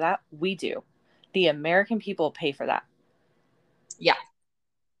doesn't pay for that. We do. The American people pay for that. Yeah.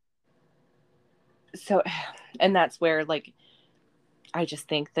 So, and that's where, like, I just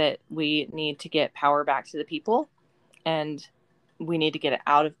think that we need to get power back to the people, and we need to get it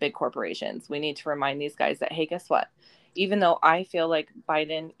out of big corporations. We need to remind these guys that, hey, guess what? Even though I feel like,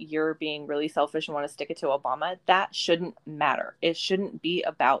 Biden, you're being really selfish and want to stick it to Obama, that shouldn't matter. It shouldn't be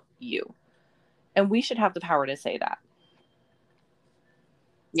about you. And we should have the power to say that.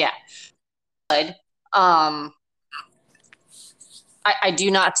 Yeah. Good. I do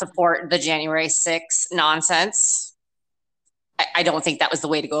not support the January 6th nonsense. I don't think that was the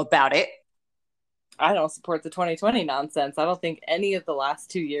way to go about it. I don't support the 2020 nonsense. I don't think any of the last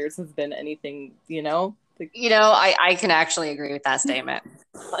 2 years has been anything, like, I can actually agree with that statement.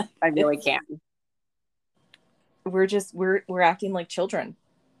 I really can. We're acting like children.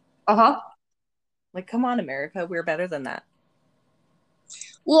 Uh-huh. Like, come on, America, we're better than that.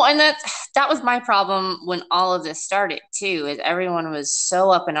 Well, and that was my problem when all of this started too, is everyone was so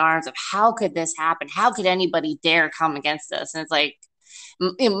up in arms of how could this happen? How could anybody dare come against us? And it's like,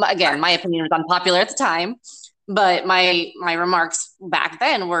 again, my opinion was unpopular at the time, but my remarks back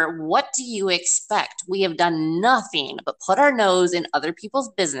then were, what do you expect? We have done nothing but put our nose in other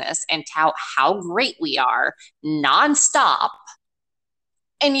people's business and tout how great we are nonstop.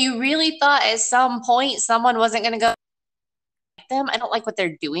 And you really thought at some point someone wasn't going to go them? I don't like what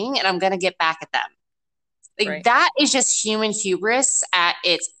they're doing, and I'm going to get back at them. Like, Right. that is just human hubris at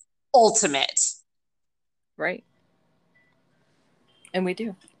its ultimate. Right. And we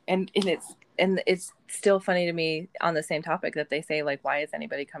do. And it's still funny to me on the same topic that they say, like, why is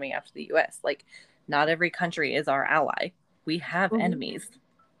anybody coming after the US? Like, not every country is our ally. We have enemies.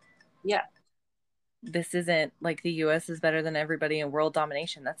 Yeah. This isn't like the US is better than everybody in world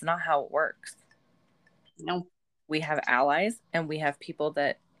domination. That's not how it works. No. We have allies, and we have people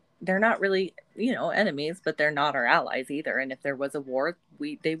that they're not really, enemies, but they're not our allies either. And if there was a war,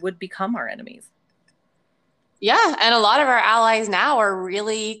 they would become our enemies. Yeah, and a lot of our allies now are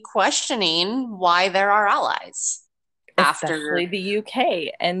really questioning why they're our allies. after. especially the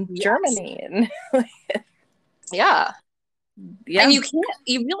UK and Yes. Germany. And Yeah. And yeah,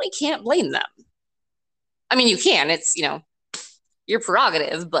 you really can't blame them. I mean, you can, it's, your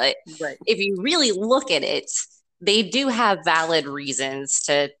prerogative, but right. if you really look at it, they do have valid reasons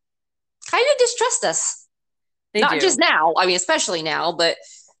to kind of distrust us. They Not just do. now, I mean, especially now, but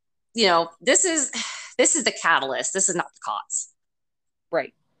this is the catalyst. This is not the cause.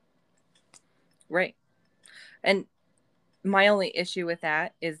 Right. Right. And my only issue with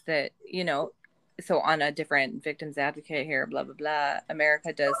that is that, so on a different victims advocate here, blah, blah, blah,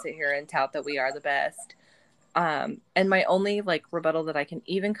 America does sit here and tout that we are the best. And my only like rebuttal that I can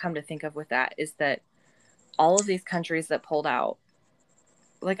even come to think of with that is that all of these countries that pulled out,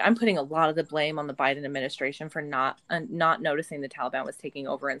 like I'm putting a lot of the blame on the Biden administration for not noticing the Taliban was taking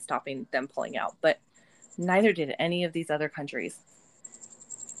over and stopping them pulling out, but neither did any of these other countries.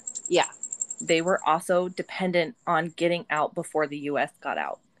 Yeah. They were also dependent on getting out before the US got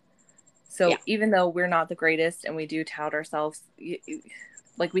out. Yeah. So even though we're not the greatest and we do tout ourselves,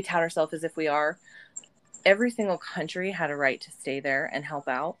 like we tout ourselves as if we are, every single country had a right to stay there and help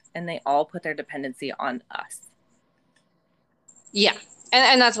out, and they all put their dependency on us. Yeah.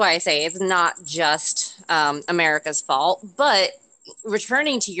 And that's why I say it's not just America's fault, but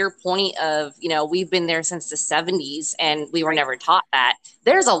returning to your point of, we've been there since the 70s and we were Right. never taught that.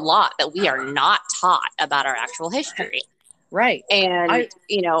 There's a lot that we are not taught about our actual history. Right. And, I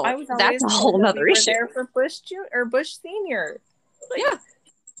was that's always a told whole that we nother were issue. there for Bush Senior. Like, Yeah.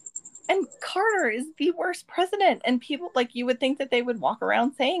 and Carter is the worst president. And people, like, you would think that they would walk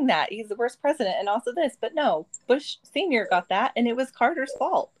around saying that he's the worst president and also this, but no, Bush Senior got that, and it was Carter's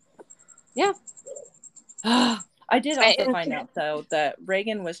fault. Yeah. I did also And, find out, though, that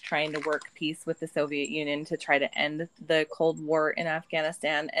Reagan was trying to work peace with the Soviet Union to try to end the Cold War in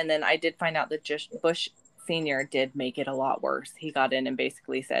Afghanistan. And then I did find out that just Bush Senior did make it a lot worse. He got in and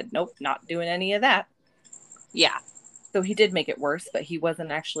basically said, nope, not doing any of that. yeah. So he did make it worse, but he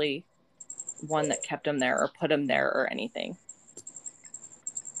wasn't actually one that kept him there or put him there or anything.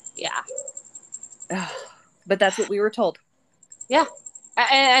 Yeah. But that's what we were told. Yeah.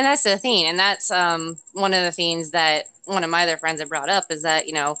 And that's the thing. And that's one of the things that one of my other friends had brought up is that,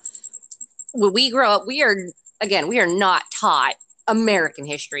 when we grow up, we are not taught American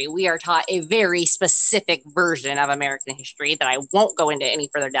history. We are taught a very specific version of American history that I won't go into any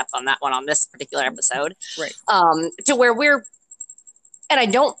further depth on that one on this particular episode. Right. To where and I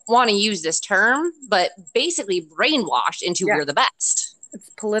don't want to use this term, but basically brainwashed into we're the best. It's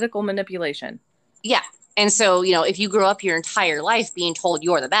political manipulation. Yeah. And so, if you grow up your entire life being told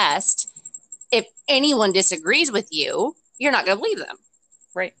you're the best, if anyone disagrees with you, you're not going to believe them.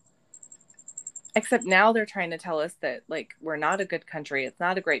 Right. Except now they're trying to tell us that, like, we're not a good country. It's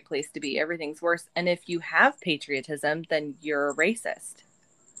not a great place to be. Everything's worse. And if you have patriotism, then you're a racist.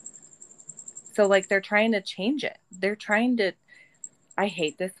 So, like, they're trying to change it. They're trying to, I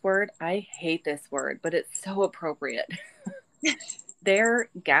hate this word, but it's so appropriate. They're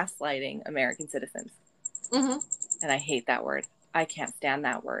gaslighting American citizens. Mm-hmm. And I hate that word. I can't stand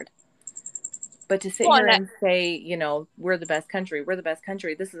that word. But to sit here and say, we're the best country,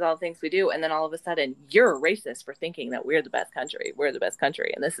 this is all the things we do. And then all of a sudden, you're a racist for thinking that we're the best country,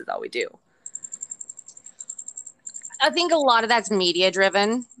 and this is all we do. I think a lot of that's media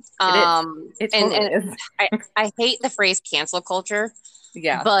driven. It totally is. I hate the phrase cancel culture.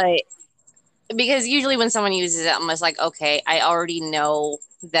 Yeah. But because usually when someone uses it, I'm just like, okay, I already know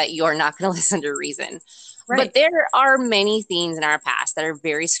that you're not going to listen to reason. Right. But there are many things in our past that are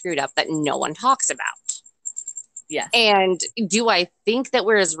very screwed up that no one talks about. Yes. And do I think that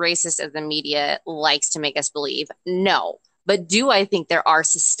we're as racist as the media likes to make us believe? No. But do I think there are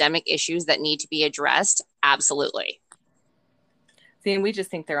systemic issues that need to be addressed? Absolutely. See, and we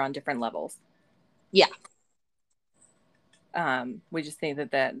just think they're on different levels. Yeah. We just think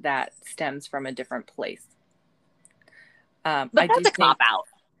that stems from a different place. But that's a cop out.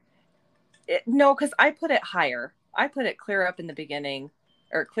 No, because I put it higher. I put it clear up in the beginning,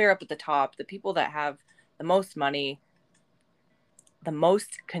 or clear up at the top. The people that have the most money, the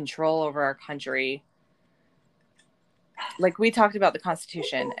most control over our country. Like, we talked about the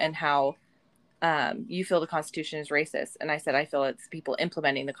Constitution and how you feel the Constitution is racist. And I said, I feel it's people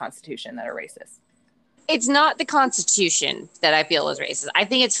implementing the Constitution that are racist. It's not the Constitution that I feel is racist. I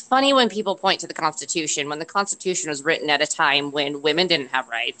think it's funny when people point to the Constitution when the Constitution was written at a time when women didn't have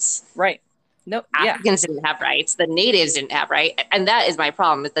rights. Right. Nope. Africans didn't have rights. The natives didn't have rights. And that is my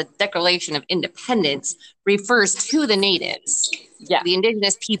problem. The Declaration of Independence refers to the natives, the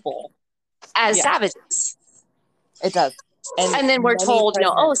indigenous people, as savages. It does. And then we're told,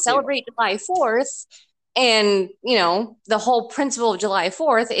 celebrate July 4th. And, the whole principle of July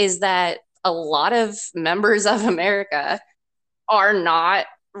 4th is that a lot of members of America are not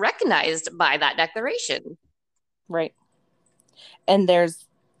recognized by that declaration. Right. And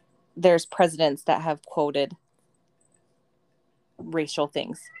there's presidents that have quoted racial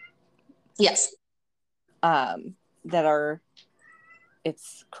things Yes. that are,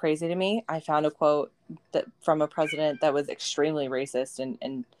 it's crazy to me. I found a quote that from a president that was extremely racist,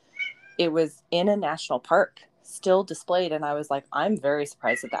 and it was in a national park still displayed, and I was like, I'm very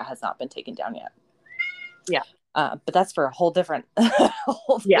surprised that has not been taken down yet. Yeah. But that's for a whole different,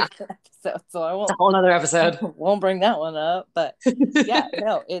 whole Yeah. different episode, so I It's a whole nother episode. won't bring that one up. But yeah,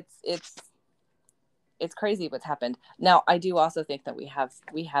 no, it's crazy what's happened. Now, I do also think that we have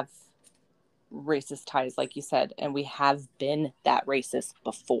racist ties, like you said, and we have been that racist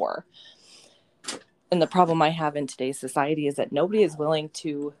before. And the problem I have in today's society is that nobody is willing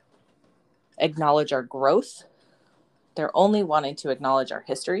to acknowledge our growth. They're only wanting to acknowledge our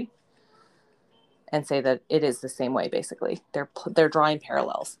history and say that it is the same way. Basically, they're drawing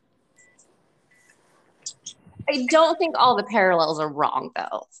parallels. I don't think all the parallels are wrong,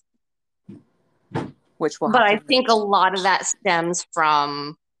 though. Which will But have I to think a lot of that stems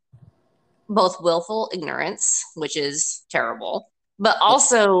from both willful ignorance, which is terrible, but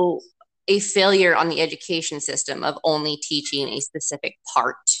also a failure on the education system of only teaching a specific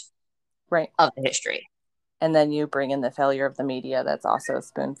part right of the history. And then you bring in the failure of the media that's also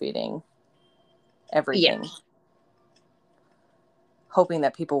spoon feeding everything. Yeah. Hoping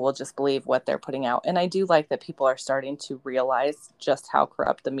that people will just believe what they're putting out. And I do like that people are starting to realize just how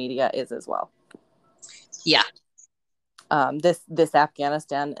corrupt the media is as well. Yeah. This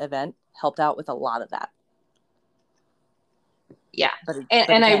Afghanistan event helped out with a lot of that. Yeah. But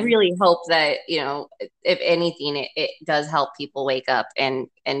And I again, really hope that, if anything, it does help people wake up and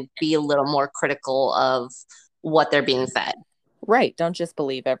be a little more critical of what they're being fed. Right. Don't just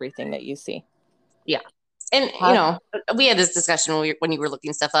believe everything that you see. Yeah. And, we had this discussion when you were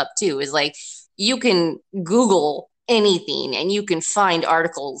looking stuff up too, is like, you can Google anything and you can find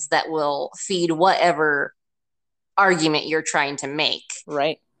articles that will feed whatever argument you're trying to make.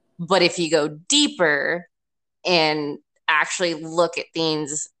 Right. But if you go deeper and actually look at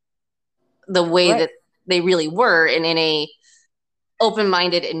things the way that they really were and in a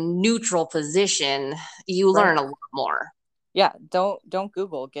open-minded and neutral position, you learn a lot more. Yeah. Don't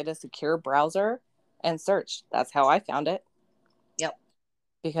Google. Get a secure browser and search. That's how I found it. Yep.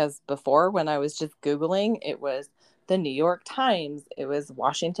 Because before, when I was just Googling, it was the New York Times, it was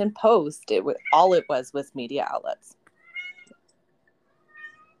Washington Post, it was media outlets.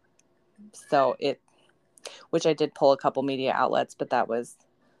 So which I did pull a couple media outlets, but that was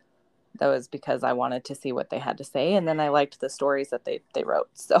because I wanted to see what they had to say, and then I liked the stories that they wrote.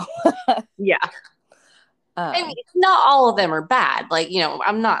 So yeah. And not all of them are bad. Like,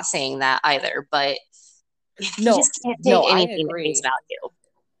 I'm not saying that either, but you just can't take anything at face value.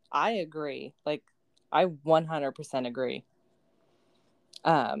 I agree. Like, I 100% agree.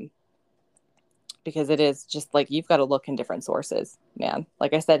 Because it is just like, you've got to look in different sources, man.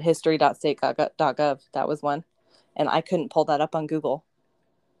 Like I said, history.state.gov, that was one. And I couldn't pull that up on Google.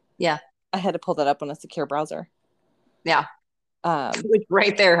 Yeah. I had to pull that up on a secure browser. Yeah. Which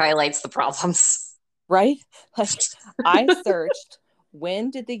right there highlights the problems. Right? Like, I searched,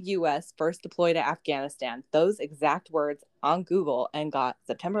 when did the U.S. first deploy to Afghanistan? Those exact words on Google, and got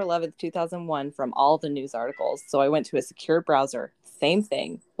September 11th, 2001 from all the news articles. So I went to a secure browser. Same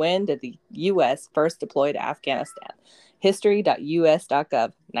thing. When did the U.S. first deploy to Afghanistan?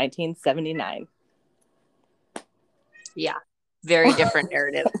 History.us.gov, 1979. Yeah. Very different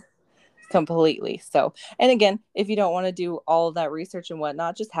narrative. Completely. So, and again, if you don't want to do all of that research and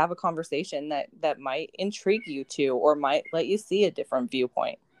whatnot, just have a conversation that might intrigue you to, or might let you see a different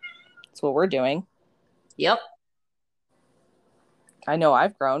viewpoint. That's what we're doing. Yep. I know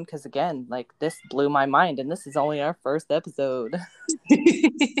I've grown, because again, like, this blew my mind, and this is only our first episode.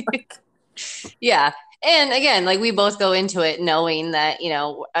 Yeah. And again, like, we both go into it knowing that,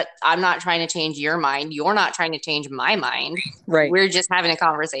 I'm not trying to change your mind. You're not trying to change my mind. Right. We're just having a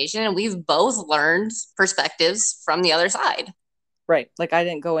conversation, and we've both learned perspectives from the other side. Right. Like, I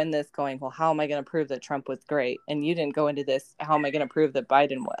didn't go in this going, well, how am I going to prove that Trump was great? And you didn't go into this, how am I going to prove that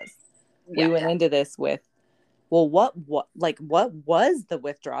Biden was? Yeah, we went into this with, well, what was the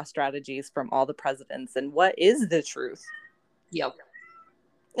withdrawal strategies from all the presidents, and what is the truth? Yep.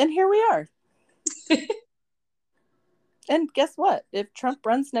 And here we are. And guess what? If Trump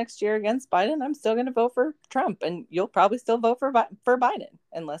runs next year against Biden, I'm still going to vote for Trump, and you'll probably still vote for Biden,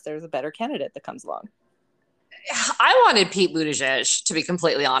 unless there's a better candidate that comes along. I wanted Pete Buttigieg, to be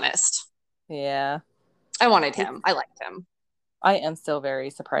completely honest. Yeah. I wanted him. I liked him. I am still very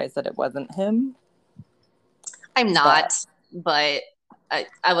surprised that it wasn't him. I'm not, But but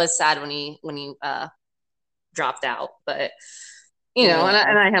I was sad when he dropped out. But yeah,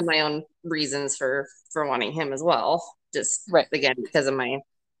 and I have my own reasons for wanting him as well. Just right, again because of my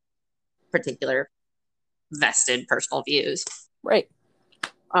particular vested personal views. right.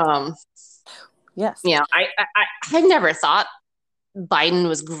 Um, Yes, I never thought Biden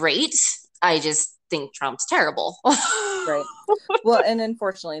was great. I just think Trump's terrible. right. Well, and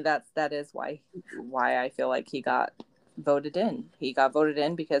unfortunately, that is why I feel like he got voted in. He got voted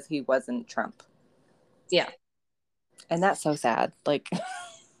in because he wasn't Trump, Yeah. and that's so sad. Like,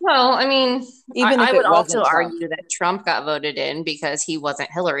 Well, I mean, even I if would it also wasn't Trump, argue that Trump got voted in because he wasn't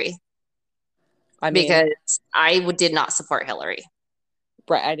Hillary, I mean, because did not support Hillary.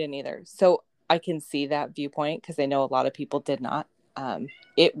 right? I didn't either. So I can see that viewpoint because I know a lot of people did not.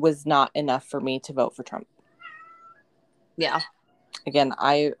 It was not enough for me to vote for Trump. Yeah. Again,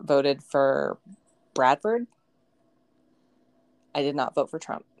 I voted for Bradford. I did not vote for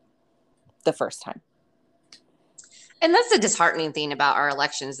Trump the first time. And that's the disheartening thing about our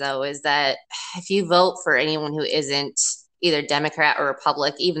elections, though, is that if you vote for anyone who isn't either Democrat or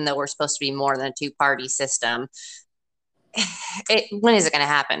Republic, even though we're supposed to be more than a two-party system, when is it going to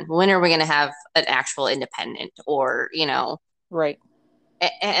happen? When are we going to have an actual independent, or Right.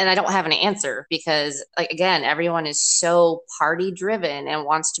 and I don't have an answer because, like, again, everyone is so party driven and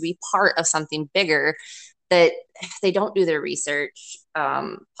wants to be part of something bigger that they don't do their research.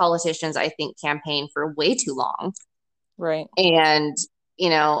 Politicians, I think, campaign for way too long. Right. And,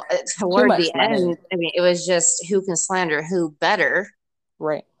 Too toward much the money. end, I mean, it was just who can slander who better.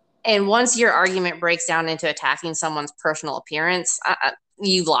 Right. And once your argument breaks down into attacking someone's personal appearance,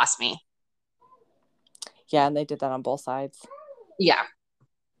 you've lost me. Yeah, and they did that on both sides. Yeah.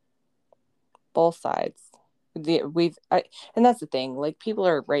 Both sides. And that's the thing. Like, people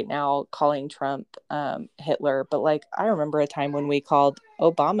are right now calling Trump Hitler, but like, I remember a time when we called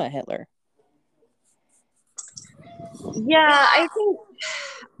Obama Hitler. Yeah, I think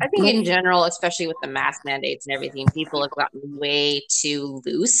Like, in general, especially with the mask mandates and everything, people have gotten way too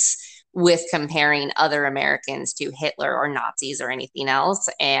loose with comparing other Americans to Hitler or Nazis or anything else.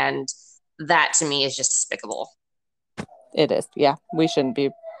 And that to me is just despicable. it is. Yeah, we shouldn't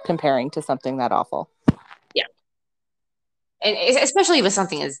be comparing to something that awful. Yeah. And especially with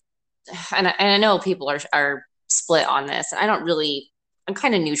something as, and I know people are split on this. I don't really, I'm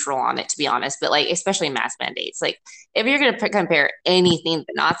kind of neutral on it, to be honest, but like, especially mask mandates. Like, if you're going to compare anything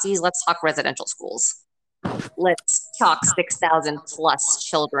to Nazis, let's talk residential schools. Let's talk 6,000 plus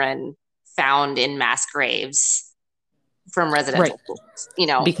children found in mass graves from Right. residential schools.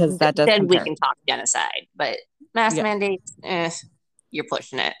 Because that does Then we compare. can talk genocide. But mass Yeah. mandates, you're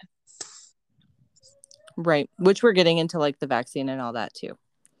pushing it. Right. Which we're getting into, like, the vaccine and all that too.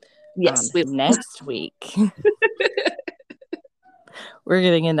 Yes, we. Next week. We're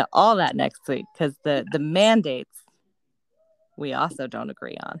getting into all that next week because the mandates we also don't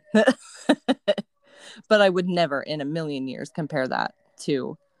agree on. But I would never in a million years compare that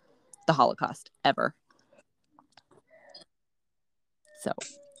to the Holocaust ever. So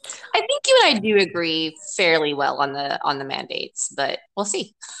I think you and I do agree fairly well on the mandates, but we'll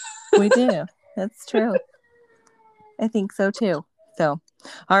see. we do. That's true. I think so too. So,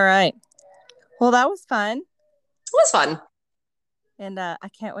 all right. Well, that was fun. It was fun. And I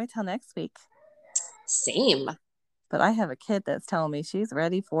can't wait till next week. Same. But I have a kid that's telling me she's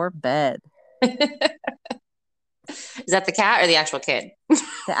ready for bed. Is that the cat or the actual kid?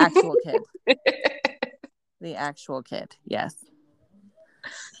 The actual kid. The actual kid. Yes.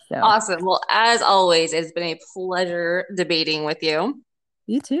 So, Awesome. Well, as always, it's been a pleasure debating with you.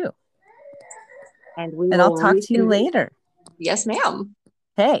 you too. And we And I'll will talk to you reconvene. later. Yes, ma'am.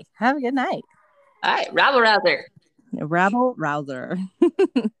 Hey, have a good night. All right. Rabble rouser. Rabble rouser.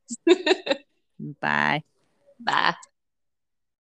 Bye. Bye.